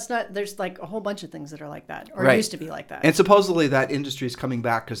 and that's not, there's like a whole bunch of things that are like that, or used to be like that. And supposedly that industry is coming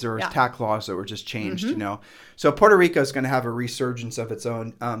back because there were tax laws that were just changed, So Puerto Rico is going to have a resurgence of its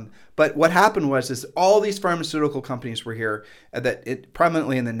own. But what happened is all these pharmaceutical companies were here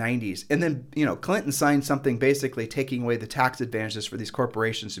prominently in the 90s. And then, Clinton signed something basically taking away the tax advantages for these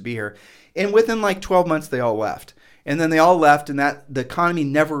corporations to be here. And within like 12 months, they all left. And then they all left, and that the economy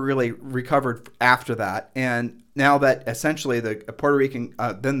never really recovered after that. And now that essentially the Puerto Rican,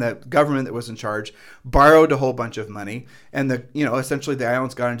 then the government that was in charge borrowed a whole bunch of money, and essentially the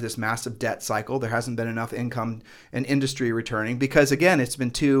islands got into this massive debt cycle. There hasn't been enough income and industry returning because, again, it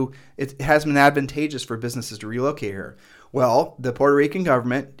has been advantageous for businesses to relocate here. Well, the Puerto Rican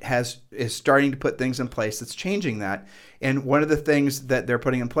government is starting to put things in place that's changing that. And one of the things that they're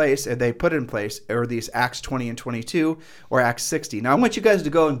putting in place, and they put in place, are these Acts 20 and 22 or Acts 60. Now, I want you guys to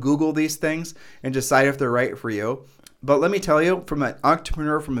go and Google these things and decide if they're right for you. But let me tell you, from an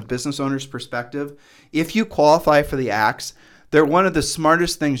entrepreneur, from a business owner's perspective, if you qualify for the Acts, they're one of the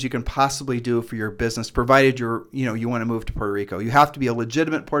smartest things you can possibly do for your business, provided you want to move to Puerto Rico. You have to be a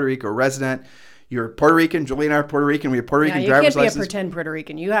legitimate Puerto Rico resident. You're Puerto Rican. Julie and I are Puerto Rican. We have Puerto Rican driver's license. You can't be a pretend Puerto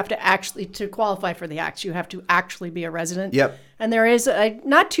Rican. You have to qualify for the Acts, you have to actually be a resident. Yep. And there is a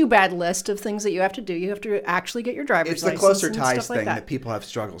not too bad list of things that you have to do. You have to actually get your driver's license. It's the closer ties thing that people have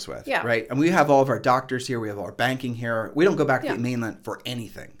struggles with. Yeah. Right? And we have all of our doctors here. We have all our banking here. We don't go back to the mainland for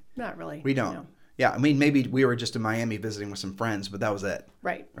anything. Not really. We don't. No. Yeah, I mean, maybe we were just in Miami visiting with some friends, but that was it.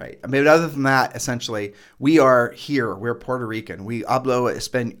 Right. I mean, other than that, essentially, we are here. We're Puerto Rican. We hablo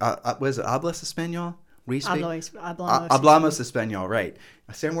hablas español? We speak? Hablamos español, right.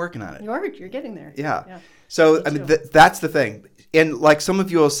 I say I'm working on it. You're getting there. Yeah. So, I mean, that's the thing. And like some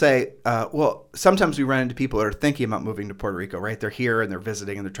of you will say, well, sometimes we run into people that are thinking about moving to Puerto Rico, right? They're here and they're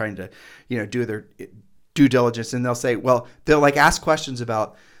visiting and they're trying to, do their due diligence. And they'll say, well, they'll like ask questions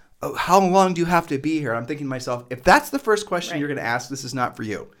about, how long do you have to be here? I'm thinking to myself, if that's the first question you're going to ask, this is not for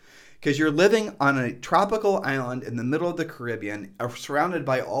you. because you're living on a tropical island in the middle of the Caribbean, surrounded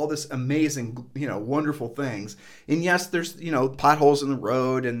by all this amazing, wonderful things. And yes, there's, potholes in the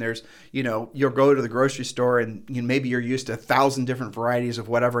road, and there's, you'll go to the grocery store and maybe you're used to 1,000 different varieties of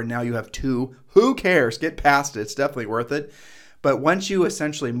whatever, and now you have 2. Who cares? Get past it. It's definitely worth it. But once you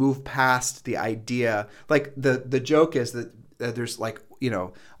essentially move past the idea, like the joke is that there's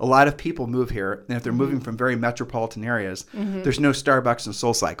a lot of people move here, and if they're moving from very metropolitan areas, there's no Starbucks in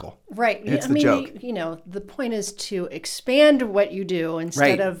SoulCycle. Right. It's the joke. The point is to expand what you do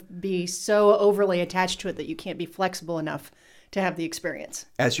instead of be so overly attached to it that you can't be flexible enough to have the experience.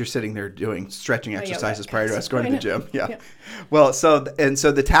 As you're sitting there doing stretching exercises prior to us going to the gym. Yeah. Well, so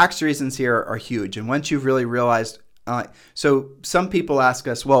the tax reasons here are huge. And once you've really realized, so some people ask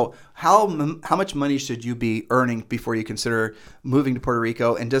us, well, how much money should you be earning before you consider moving to Puerto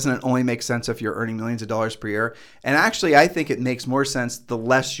Rico? And doesn't it only make sense if you're earning millions of dollars per year? And actually, I think it makes more sense the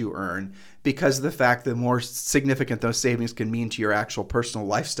less you earn, because of the fact that the more significant those savings can mean to your actual personal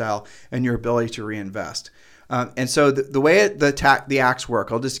lifestyle and your ability to reinvest. And so the way the acts work,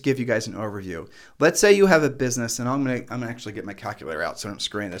 I'll just give you guys an overview. Let's say you have a business, and I'm gonna actually get my calculator out so I'm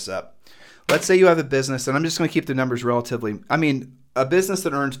screwing this up. Let's say you have a business, and I'm just going to keep the numbers relatively. I mean, a business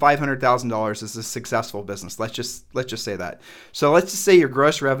that earns $500,000 is a successful business. Let's just say that. So let's just say your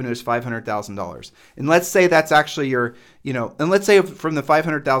gross revenue is $500,000, and let's say that's actually your, and let's say from the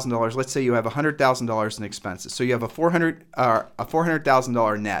 $500,000, let's say you have $100,000 in expenses. So you have a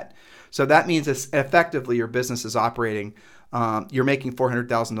 $400,000 net. So that means effectively your business is operating. You're making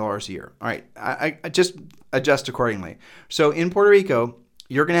 $400,000 a year. All right, I just adjust accordingly. So in Puerto Rico,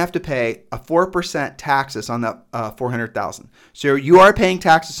 you're going to have to pay a 4% taxes on that $400,000. So you are paying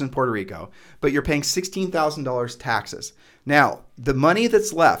taxes in Puerto Rico, but you're paying $16,000 taxes. Now, the money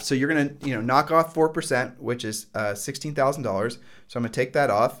that's left, so you're going to knock off 4%, which is $16,000. So I'm going to take that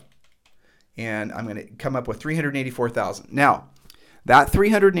off, and I'm going to come up with $384,000. Now, that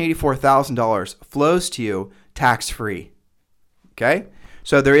 $384,000 flows to you tax-free. Okay?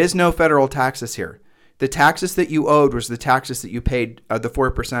 So there is no federal taxes here. The taxes that you owed was the taxes that you paid, the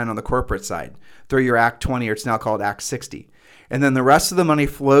 4% on the corporate side through your Act 20, or it's now called Act 60. And then the rest of the money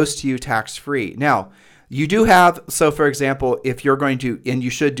flows to you tax-free. Now, you do have, so for example, if you're going to, and you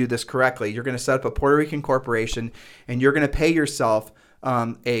should do this correctly, you're going to set up a Puerto Rican corporation, and you're going to pay yourself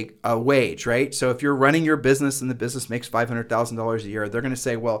a wage, right? So if you're running your business and the business makes $500,000 a year, they're going to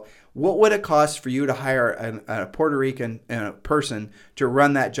say, well, what would it cost for you to hire a Puerto Rican person to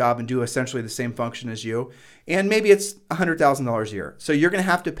run that job and do essentially the same function as you? And maybe it's $100,000 a year. So you're going to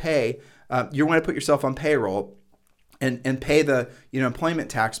have to pay, you want to put yourself on payroll and pay the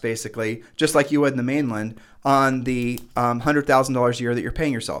employment tax basically, just like you would in the mainland, on the $100,000 a year that you're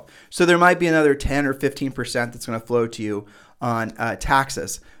paying yourself. So there might be another 10 or 15% that's going to flow to you on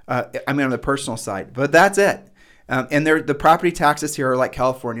taxes. On the personal side, but that's it. And the property taxes here are like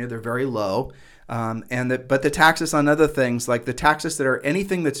California; they're very low. But the taxes on other things, like the taxes that are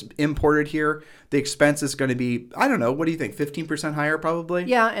anything that's imported here, the expense is going to be, I don't know, what do you think, 15% higher probably?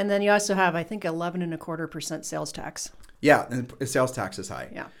 Yeah, and then you also have, I think, 11.25% sales tax. Yeah, and sales tax is high.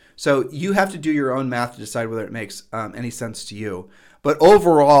 Yeah. So you have to do your own math to decide whether it makes any sense to you. But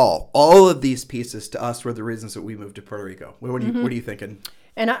overall, all of these pieces to us were the reasons that we moved to Puerto Rico. What are you thinking?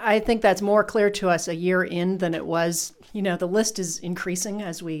 And I think that's more clear to us a year in than it was. The list is increasing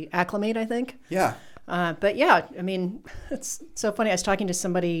as we acclimate, I think. Yeah. But yeah, I mean, it's so funny. I was talking to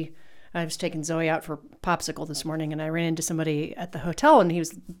somebody. I was taking Zoe out for popsicle this morning, and I ran into somebody at the hotel, and he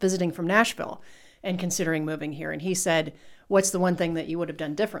was visiting from Nashville and considering moving here. And he said, what's the one thing that you would have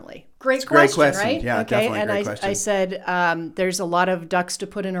done differently? Great question, right? Yeah, okay. definitely And great question. I said, there's a lot of ducks to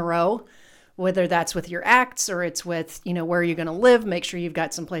put in a row, whether that's with your acts or it's with, where you're going to live. Make sure you've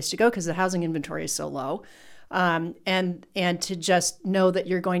got some place to go because the housing inventory is so low. And to just know that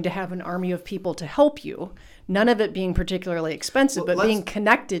you're going to have an army of people to help you. None of it being particularly expensive, but being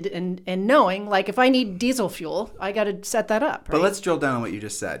connected and knowing, like, if I need diesel fuel, I got to set that up. Right? But let's drill down on what you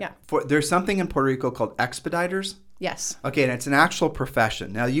just said. Yeah. There's something in Puerto Rico called expediters. Yes. Okay, and it's an actual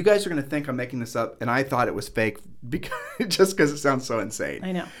profession. Now, you guys are going to think I'm making this up, and I thought it was fake just because it sounds so insane.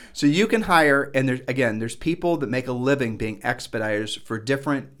 I know. So you can hire, and there's people that make a living being expediters for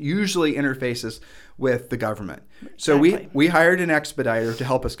different, usually interfaces with the government. So Exactly. we hired an expediter to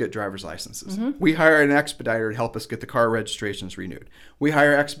help us get driver's licenses. Mm-hmm. We hired an expediter to help us get the car registrations renewed. We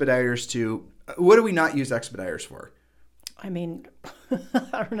hire expediters to, what do we not use expediters for? I mean,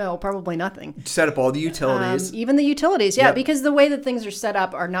 I don't know, probably nothing. Set up all the utilities. Even the utilities, yeah, Yep. because the way that things are set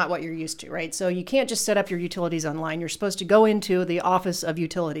up are not what you're used to, right? So you can't just set up your utilities online. You're supposed to go into the Office of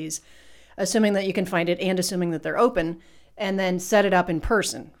Utilities, assuming that you can find it and assuming that they're open, and then set it up in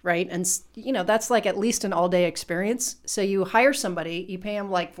person, right? And, that's like at least an all-day experience. So you hire somebody, you pay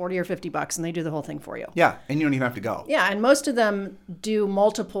them like $40 or $50, and they do the whole thing for you. Yeah, and you don't even have to go. Yeah, and most of them do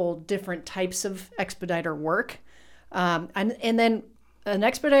multiple different types of expediter work. And then an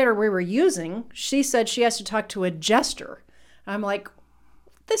expediter we were using, she said she has to talk to a jester. I'm like,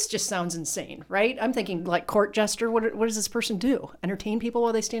 this just sounds insane, right? I'm thinking like court jester. What does this person do? Entertain people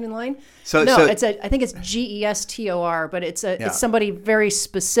while they stand in line? I think it's GESTOR, but it's somebody very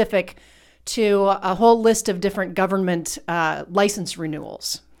specific to a whole list of different government license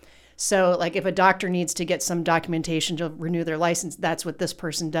renewals. So like if a doctor needs to get some documentation to renew their license, that's what this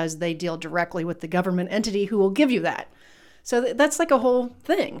person does. They deal directly with the government entity who will give you that. So that's like a whole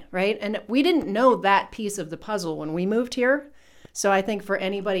thing, right? And we didn't know that piece of the puzzle when we moved here. So I think for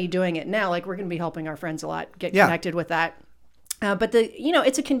anybody doing it now, like we're going to be helping our friends a lot get connected with that. But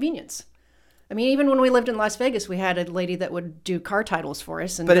it's a convenience. I mean, even when we lived in Las Vegas, we had a lady that would do car titles for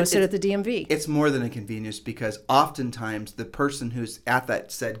us and go sit at the DMV. It's more than a convenience because oftentimes the person who's at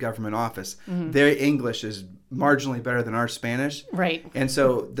that said government office, their English is marginally better than our Spanish. Right. And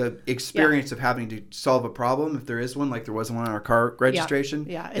so the experience of having to solve a problem, if there is one, like there was one on our car registration,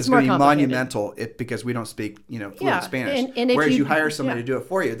 it's is more going to be complicated. monumental because we don't speak fluent Spanish. And whereas you hire somebody to do it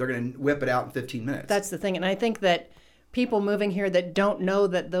for you, they're going to whip it out in 15 minutes. That's the thing. And I think that people moving here that don't know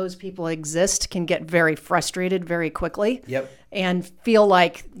that those people exist can get very frustrated very quickly. Yep. And feel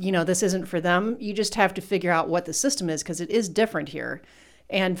like, this isn't for them. You just have to figure out what the system is because it is different here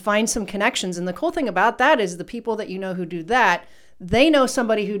and find some connections. And the cool thing about that is the people that who do that, they know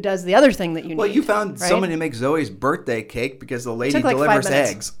somebody who does the other thing that you need. Well, you found someone to make Zoe's birthday cake because the lady like delivers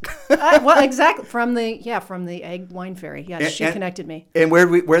eggs. Well, exactly. From the egg wine fairy. Yeah, she connected me. And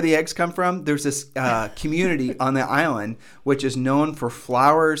where the eggs come from, there's this community on the island which is known for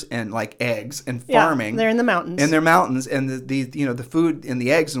flowers and like eggs and farming. They're in the mountains. And they're mountains, and the food and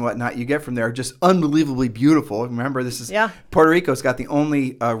the eggs and whatnot you get from there are just unbelievably beautiful. Remember, this is Puerto Rico's got the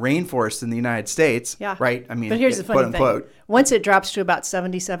only rainforest in the United States. Yeah. Right. I mean, but here's the funny quote unquote. thing. Once it drops to about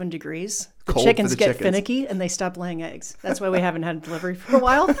 77 degrees, the chickens get finicky and they stop laying eggs. That's why we haven't had a delivery for a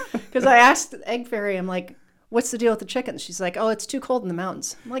while. Because I asked the egg fairy, I'm like, what's the deal with the chickens? She's like, oh, it's too cold in the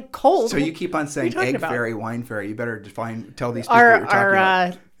mountains. I'm like, cold? So you keep on saying egg fairy, wine fairy. You better tell these people what you're talking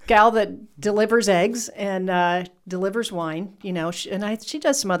about. Our gal that delivers eggs and delivers wine, she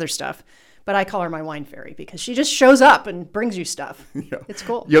does some other stuff. But I call her my wine fairy because she just shows up and brings you stuff. Yeah. It's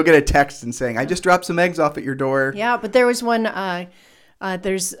cool. You'll get a text and saying, I just dropped some eggs off at your door. Yeah, but there was one,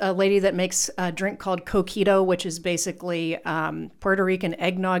 there's a lady that makes a drink called coquito, which is basically Puerto Rican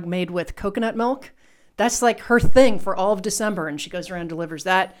eggnog made with coconut milk. That's like her thing for all of December, and she goes around and delivers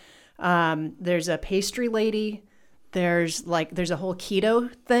that. There's a pastry lady. There's a whole keto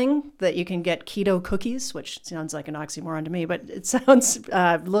thing that you can get keto cookies, which sounds like an oxymoron to me, but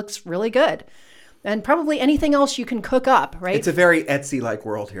it looks really good. And probably anything else you can cook up, right? It's a very Etsy-like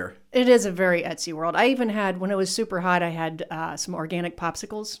world here. It is a very Etsy world. I even had, when it was super hot, I had some organic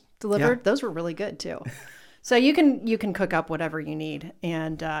popsicles delivered. Yeah. Those were really good too. So you can cook up whatever you need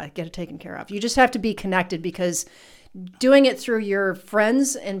and get it taken care of. You just have to be connected because doing it through your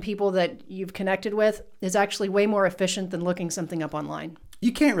friends and people that you've connected with is actually way more efficient than looking something up online.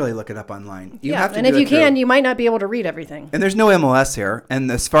 You can't really look it up online. You and if you can, you might not be able to read everything. And there's no MLS here. And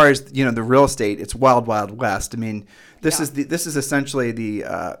as far as the real estate, it's wild, wild west. I mean, this is essentially the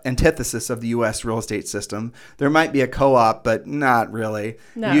antithesis of the U.S. real estate system. There might be a co-op, but not really.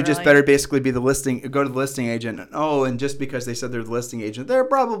 Just better basically go to the listing agent. And just because they said they're the listing agent, they're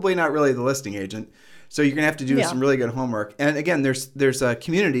probably not really the listing agent. So you're going to have to do some really good homework. And again, there's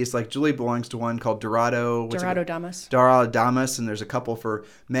communities, like Julie belongs to one called Dorado Damas. And there's a couple for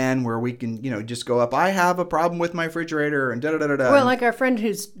men where we can, just go up, I have a problem with my refrigerator and da-da-da-da-da. Well, like our friend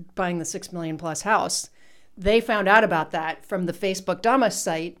who's buying the $6 million plus house, they found out about that from the Facebook Damas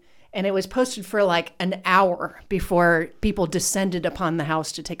site. And it was posted for like an hour before people descended upon the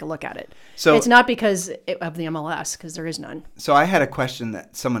house to take a look at it. So it's not because of the MLS, because there is none. So I had a question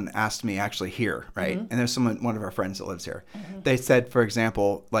that someone asked me actually here, right? Mm-hmm. And there's one of our friends that lives here. Mm-hmm. They said, for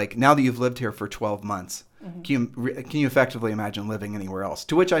example, like now that you've lived here for 12 months, mm-hmm. can you effectively imagine living anywhere else?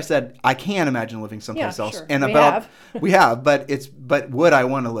 To which I said, I can imagine living someplace else. Sure. And we have, but would I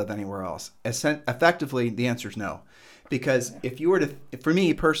want to live anywhere else? Effectively, the answer is no. Because if you were for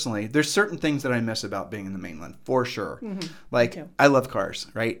me personally, there's certain things that I miss about being in the mainland, for sure. Mm-hmm. Like, I love cars,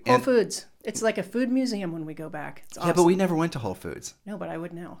 right? Whole Foods. It's like a food museum when we go back. It's awesome. Yeah, but we never went to Whole Foods. No, but I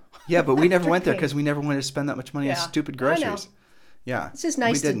would now. Yeah, but we never went there because we never wanted to spend that much money on stupid groceries. I know. Yeah. It's just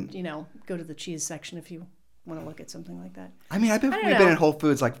nice to, go to the cheese section if you want to look at something like that. I mean, we've been in Whole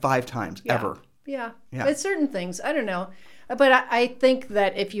Foods like 5 times, ever. Yeah. Yeah. But certain things, I don't know. But I think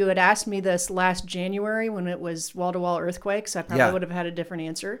that if you had asked me this last January when it was wall-to-wall earthquakes, I probably would have had a different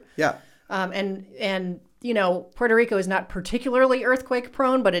answer. Yeah. And Puerto Rico is not particularly earthquake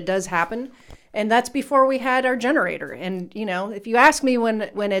prone, but it does happen. And that's before we had our generator. And, if you ask me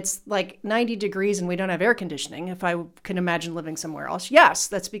when it's like 90 degrees and we don't have air conditioning, if I can imagine living somewhere else, yes,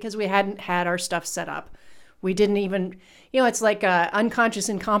 that's because we hadn't had our stuff set up. We didn't even, it's like unconscious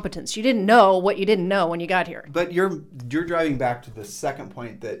incompetence. You didn't know what you didn't know when you got here. But you're driving back to the second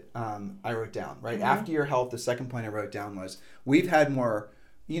point that I wrote down, right? Mm-hmm. After your health, the second point I wrote down was we've had more,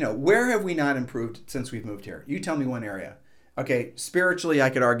 where have we not improved since we've moved here? You tell me one area. Okay, spiritually,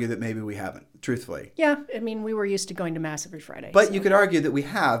 I could argue that maybe we haven't, truthfully. Yeah, we were used to going to Mass every Friday. But you could argue that we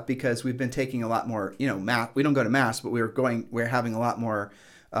have because we've been taking a lot more, Mass. We don't go to Mass, but we're having a lot more,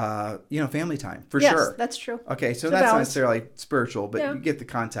 family time, for sure. Yes, that's true. Okay, so that's not necessarily spiritual, but you get the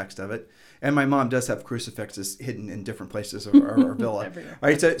context of it. And my mom does have crucifixes hidden in different places of our villa. Everywhere. All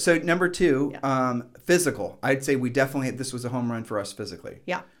right, so number 2, physical. I'd say this was a home run for us physically.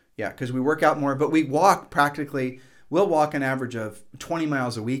 Yeah. Yeah, because we work out more, but we walk practically. We'll walk an average of 20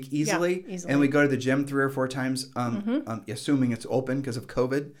 miles a week easily. And we go to the gym 3 or 4 times, assuming it's open because of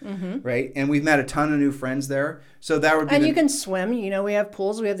COVID, right? And we've met a ton of new friends there. So that would be you can swim. We have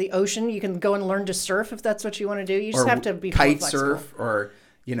pools. We have the ocean. You can go and learn to surf if that's what you want to do. You just have to be kite flexible. surf or,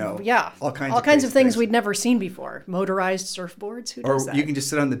 all kinds of things we'd never seen before. Motorized surfboards. Who does that? Or you can just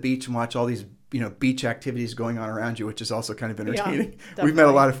sit on the beach and watch all these beach activities going on around you, which is also kind of entertaining. Yeah, we've met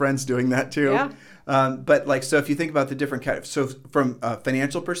a lot of friends doing that too. Yeah. But so if you think about the different so from a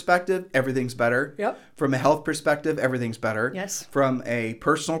financial perspective, everything's better. Yep. From a health perspective, everything's better. Yes. From a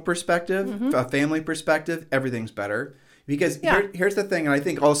personal perspective, a family perspective, everything's better. Because here's the thing, and I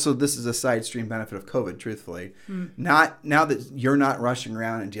think also this is a side stream benefit of COVID, truthfully. Now that you're not rushing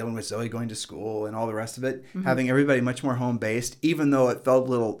around and dealing with Zoe going to school and all the rest of it, having everybody much more home-based, even though it felt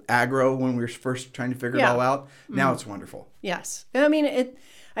a little aggro when we were first trying to figure it all out, now it's wonderful. Yes.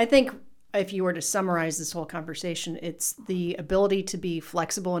 I think if you were to summarize this whole conversation, it's the ability to be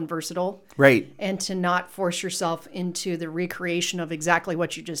flexible and versatile. Right. And to not force yourself into the recreation of exactly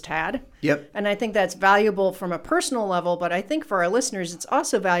what you just had. Yep. And I think that's valuable from a personal level, but I think for our listeners, it's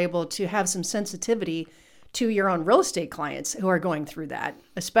also valuable to have some sensitivity to your own real estate clients who are going through that,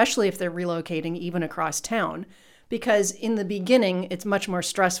 especially if they're relocating even across town. Because in the beginning, it's much more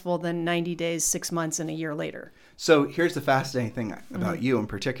stressful than 90 days, 6 months, and a year later. So here's the fascinating thing about you in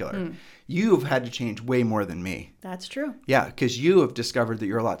particular. You've had to change way more than me. That's true. Yeah, because you have discovered that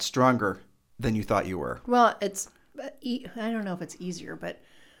you're a lot stronger than you thought you were. Well, I don't know if it's easier, but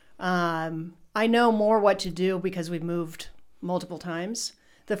I know more what to do because we've moved multiple times.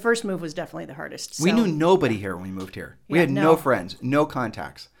 The first move was definitely the hardest. We knew nobody here when we moved here. We had no friends, no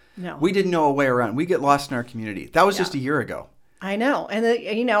contacts. No. We didn't know a way around. We get lost in our community. That was just a year ago. I know. And,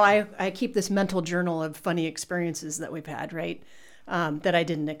 I keep this mental journal of funny experiences that we've had, right? That I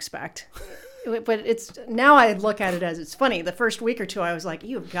didn't expect. But now I look at it as it's funny. The first week or two, I was like,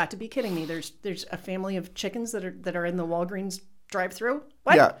 "You've got to be kidding me! There's a family of chickens that are in the Walgreens drive-through."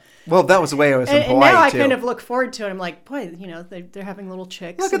 What? Yeah. Well, that was the way I was in Hawaii and now I too. kind of look forward to it. I'm like, boy, they're having little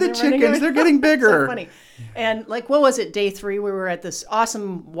chicks. Look at the chickens; they're getting bigger. So funny. And what was it? Day 3, we were at this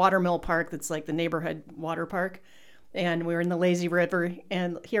awesome watermill park that's like the neighborhood water park. And we were in the lazy river,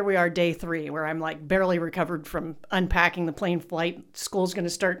 and here we are day 3, where I'm like barely recovered from unpacking the plane flight. School's going to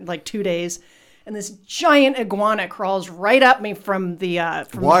start in like 2 days, and this giant iguana crawls right up me from the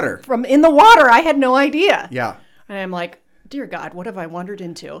water. From in the water. I had no idea. Yeah. And I'm like, dear God, what have I wandered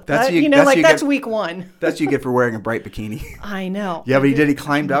into? That's week 1. That's what you get for wearing a bright bikini. I know. Yeah, but he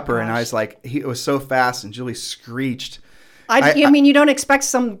climbed up her, and I was like, it was so fast, and Julie screeched. I mean, you don't expect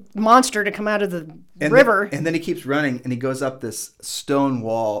some monster to come out of the river. And then he keeps running, and he goes up this stone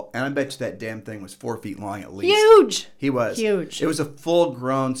wall, and I bet you that damn thing was 4 feet long at least. Huge. He was. Huge. It was a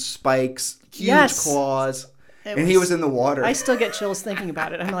full-grown spikes, huge claws, and he was in the water. I still get chills thinking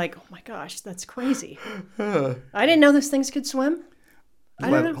about it. I'm like, oh my gosh, that's crazy. I didn't know those things could swim.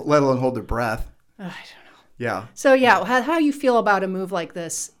 Let alone hold their breath. I don't know. Yeah. So, how you feel about a move like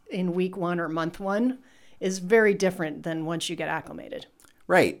this in week 1 or month 1 is very different than once you get acclimated.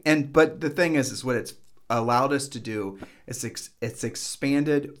 Right. But the thing is what it's allowed us to do is it's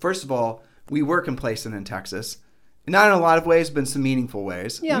expanded. First of all, we were complacent in Texas. Not in a lot of ways, but in some meaningful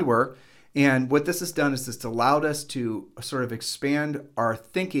ways. Yeah. We were. And what this has done is it's allowed us to sort of expand our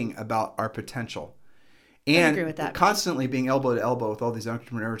thinking about our potential. And I agree with that. Constantly being elbow to elbow with all these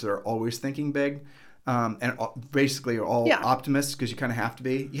entrepreneurs that are always thinking big. basically are all Yeah. optimists because you kind of have to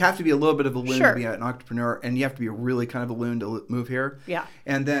be. You have to be a little bit of a loon Sure. to be an entrepreneur, and you have to be a really kind of a loon to move here. Yeah.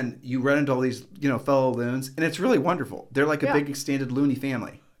 And then you run into all these, fellow loons, and it's really wonderful. They're like a Yeah. big extended loony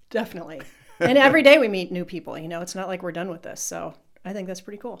family. Definitely. And every day we meet new people, it's not like we're done with this. So I think that's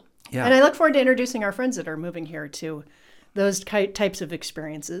pretty cool. Yeah. And I look forward to introducing our friends that are moving here to those types of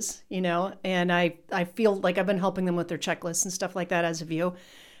experiences, and I feel like I've been helping them with their checklists and stuff like that as of you.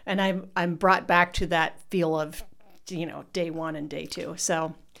 And I'm brought back to that feel of, day one and day two.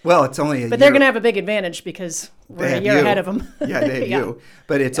 So, Well, it's only a year. but they're going to have a big advantage because we're a year ahead of them. Yeah, they have you.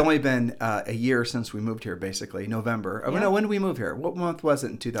 But it's only been a year since we moved here, basically, November. Oh, no, when did we move here? What month was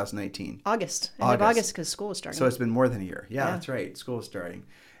it in 2018? August. End of August because school is starting. So it's been more than a year. Yeah, that's right. School is starting.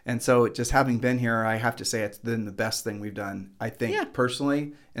 And so just having been here, I have to say it's been the best thing we've done, I think,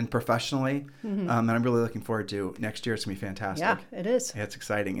 personally and professionally. And I'm really looking forward to next year. It's going to be fantastic. Yeah, it is. Yeah, it's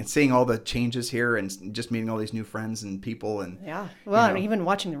exciting. And seeing all the changes here and just meeting all these new friends and people. And yeah. Well, and even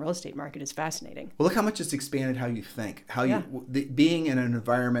watching the real estate market is fascinating. Well, look how much it's expanded how you think. Being in an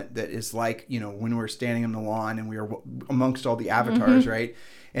environment that is like, when we're standing on the lawn and we are amongst all the avatars, right?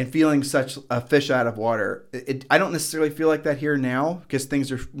 And feeling such a fish out of water. I don't necessarily feel like that here now because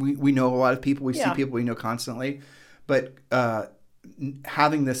things are, we know a lot of people. We see people we know constantly. But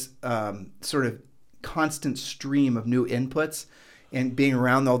having this sort of constant stream of new inputs and being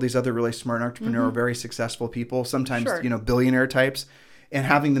around all these other really smart entrepreneurial, very successful people, sometimes, billionaire types, and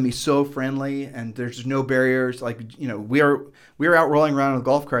having them be so friendly and there's no barriers. Like, we were out rolling around in a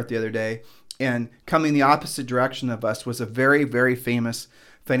golf cart the other day, and coming the opposite direction of us was a very, very famous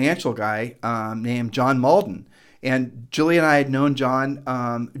financial guy named John Malden. And Julie and I had known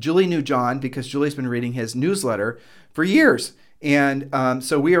John. Julie knew John because Julie's been reading his newsletter for years. And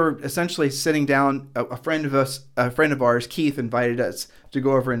so we were essentially sitting down. A friend of ours, Keith, invited us to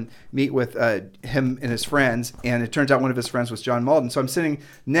go over and meet with him and his friends. And it turns out one of his friends was John Malden. So I'm sitting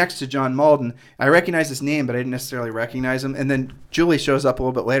next to John Malden. I recognize his name, but I didn't necessarily recognize him. And then Julie shows up a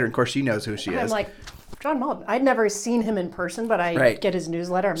little bit later. And of course, she knows who she is. I'm like, John Malden. I'd never seen him in person, but I get his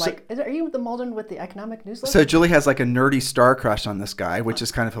newsletter. I'm like, are you the Malden with the economic newsletter? So Julie has like a nerdy star crush on this guy, which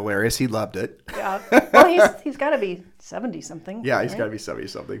is kind of hilarious. He loved it. Yeah. Well, he's got to be 70 something. Yeah, he's got to be 70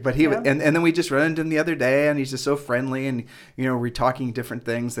 something. But and then we just ran into him the other day, and he's just so friendly, and we're talking different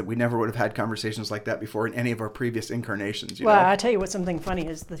things that we never would have had conversations like that before in any of our previous incarnations. Well, I tell you what, something funny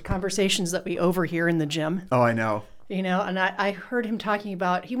is the conversations that we overhear in the gym. Oh, I know. And I heard him talking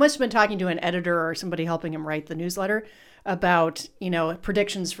about, he must have been talking to an editor or somebody helping him write the newsletter about,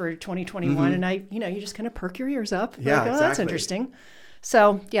 predictions for 2021. And you just kind of perk your ears up. Yeah, like, exactly. That's interesting.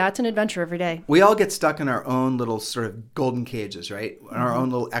 So, yeah, it's an adventure every day. We all get stuck in our own little sort of golden cages, right? In our own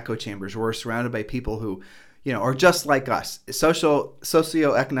little echo chambers where we're surrounded by people who, are just like us,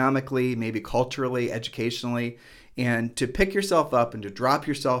 socioeconomically, maybe culturally, educationally. And to pick yourself up and to drop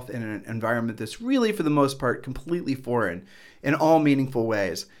yourself in an environment that's really, for the most part, completely foreign in all meaningful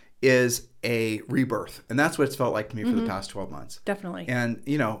ways is a rebirth. And that's what it's felt like to me for the past 12 months. Definitely. And,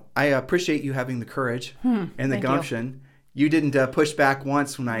 I appreciate you having the courage and the Thank gumption. You didn't push back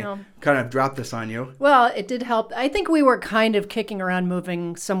once when I kind of dropped this on you. Well, it did help. I think we were kind of kicking around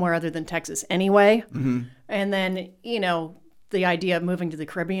moving somewhere other than Texas anyway. Mm-hmm. And then, the idea of moving to the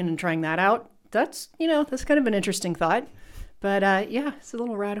Caribbean and trying that out. That's kind of an interesting thought. But it's a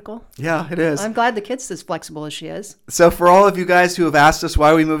little radical. Yeah, it is. I'm glad the kid's as flexible as she is. So for all of you guys who have asked us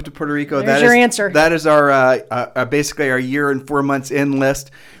why we moved to Puerto Rico, There's your answer. That is our basically our year and 4 months in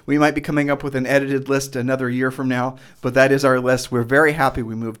list. We might be coming up with an edited list another year from now, but that is our list. We're very happy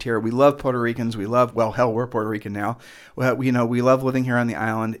we moved here. We love Puerto Ricans. We're Puerto Rican now. Well, we love living here on the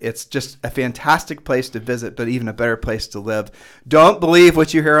island. It's just a fantastic place to visit, but even a better place to live. Don't believe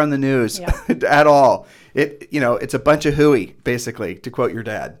what you hear on the news at all. It's a bunch of hooey, basically, to quote your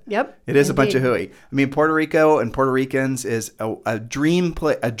dad. Yep. It is a bunch of hooey. I mean, Puerto Rico and Puerto Ricans is a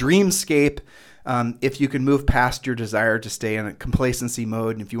dreamscape. If you can move past your desire to stay in a complacency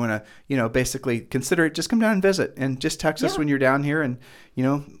mode, and if you want to, basically consider it, just come down and visit, and just text us when you're down here, and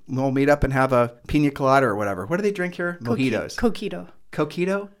we'll meet up and have a pina colada or whatever. What do they drink here? Mojitos. Coquito.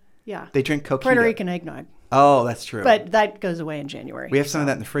 Coquito? Yeah. They drink coquito. Puerto Rican eggnog. Oh, that's true. But that goes away in January. We have some of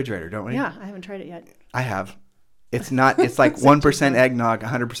that in the refrigerator, don't we? Yeah, I haven't tried it yet. I have. It's not. It's like 1% eggnog,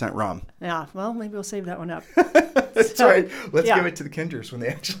 100% rum. Yeah. Well, maybe we'll save that one up. That's right. Let's give it to the Kinders when they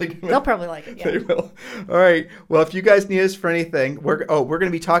actually give it. They'll probably like it. Yeah. They will. All right. Well, if you guys need us for anything, we're going to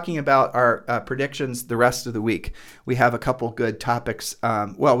be talking about our predictions the rest of the week. We have a couple good topics.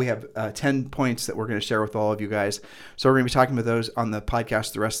 We have 10 points that we're going to share with all of you guys. So we're going to be talking about those on the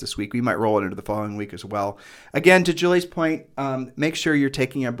podcast the rest of this week. We might roll it into the following week as well. Again, to Julie's point, make sure you're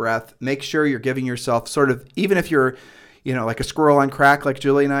taking a breath. Make sure you're giving yourself sort of, even if you're like a squirrel on crack like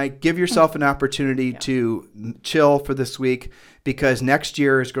Julie and I, give yourself an opportunity to chill for this week, because next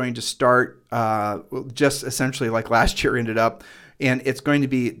year is going to start just essentially like last year ended up. And it's going to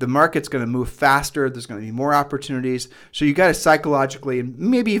be, the market's going to move faster. There's going to be more opportunities. So you got to psychologically and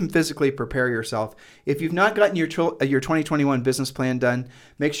maybe even physically prepare yourself. If you've not gotten your 2021 business plan done,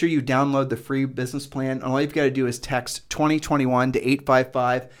 make sure you download the free business plan. All you've got to do is text 2021 to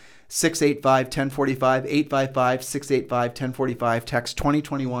 855-685-1045, 855-685-1045, text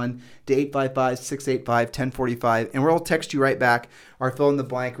 2021 to 855-685-1045, and we'll text you right back our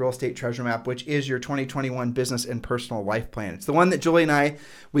fill-in-the-blank real estate treasure map, which is your 2021 business and personal life plan. It's the one that Julie and I,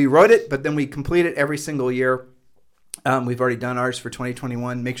 we wrote it, but then we complete it every single year. We've already done ours for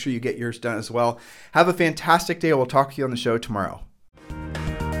 2021. Make sure you get yours done as well. Have a fantastic day. We'll talk to you on the show tomorrow.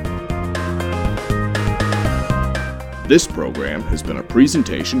 This program has been a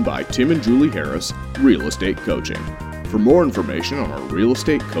presentation by Tim and Julie Harris, Real Estate Coaching. For more information on our real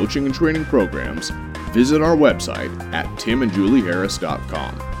estate coaching and training programs, visit our website at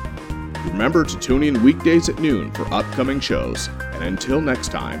timandjulieharris.com. Remember to tune in weekdays at noon for upcoming shows, and until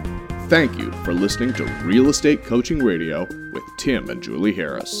next time, thank you for listening to Real Estate Coaching Radio with Tim and Julie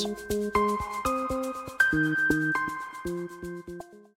Harris.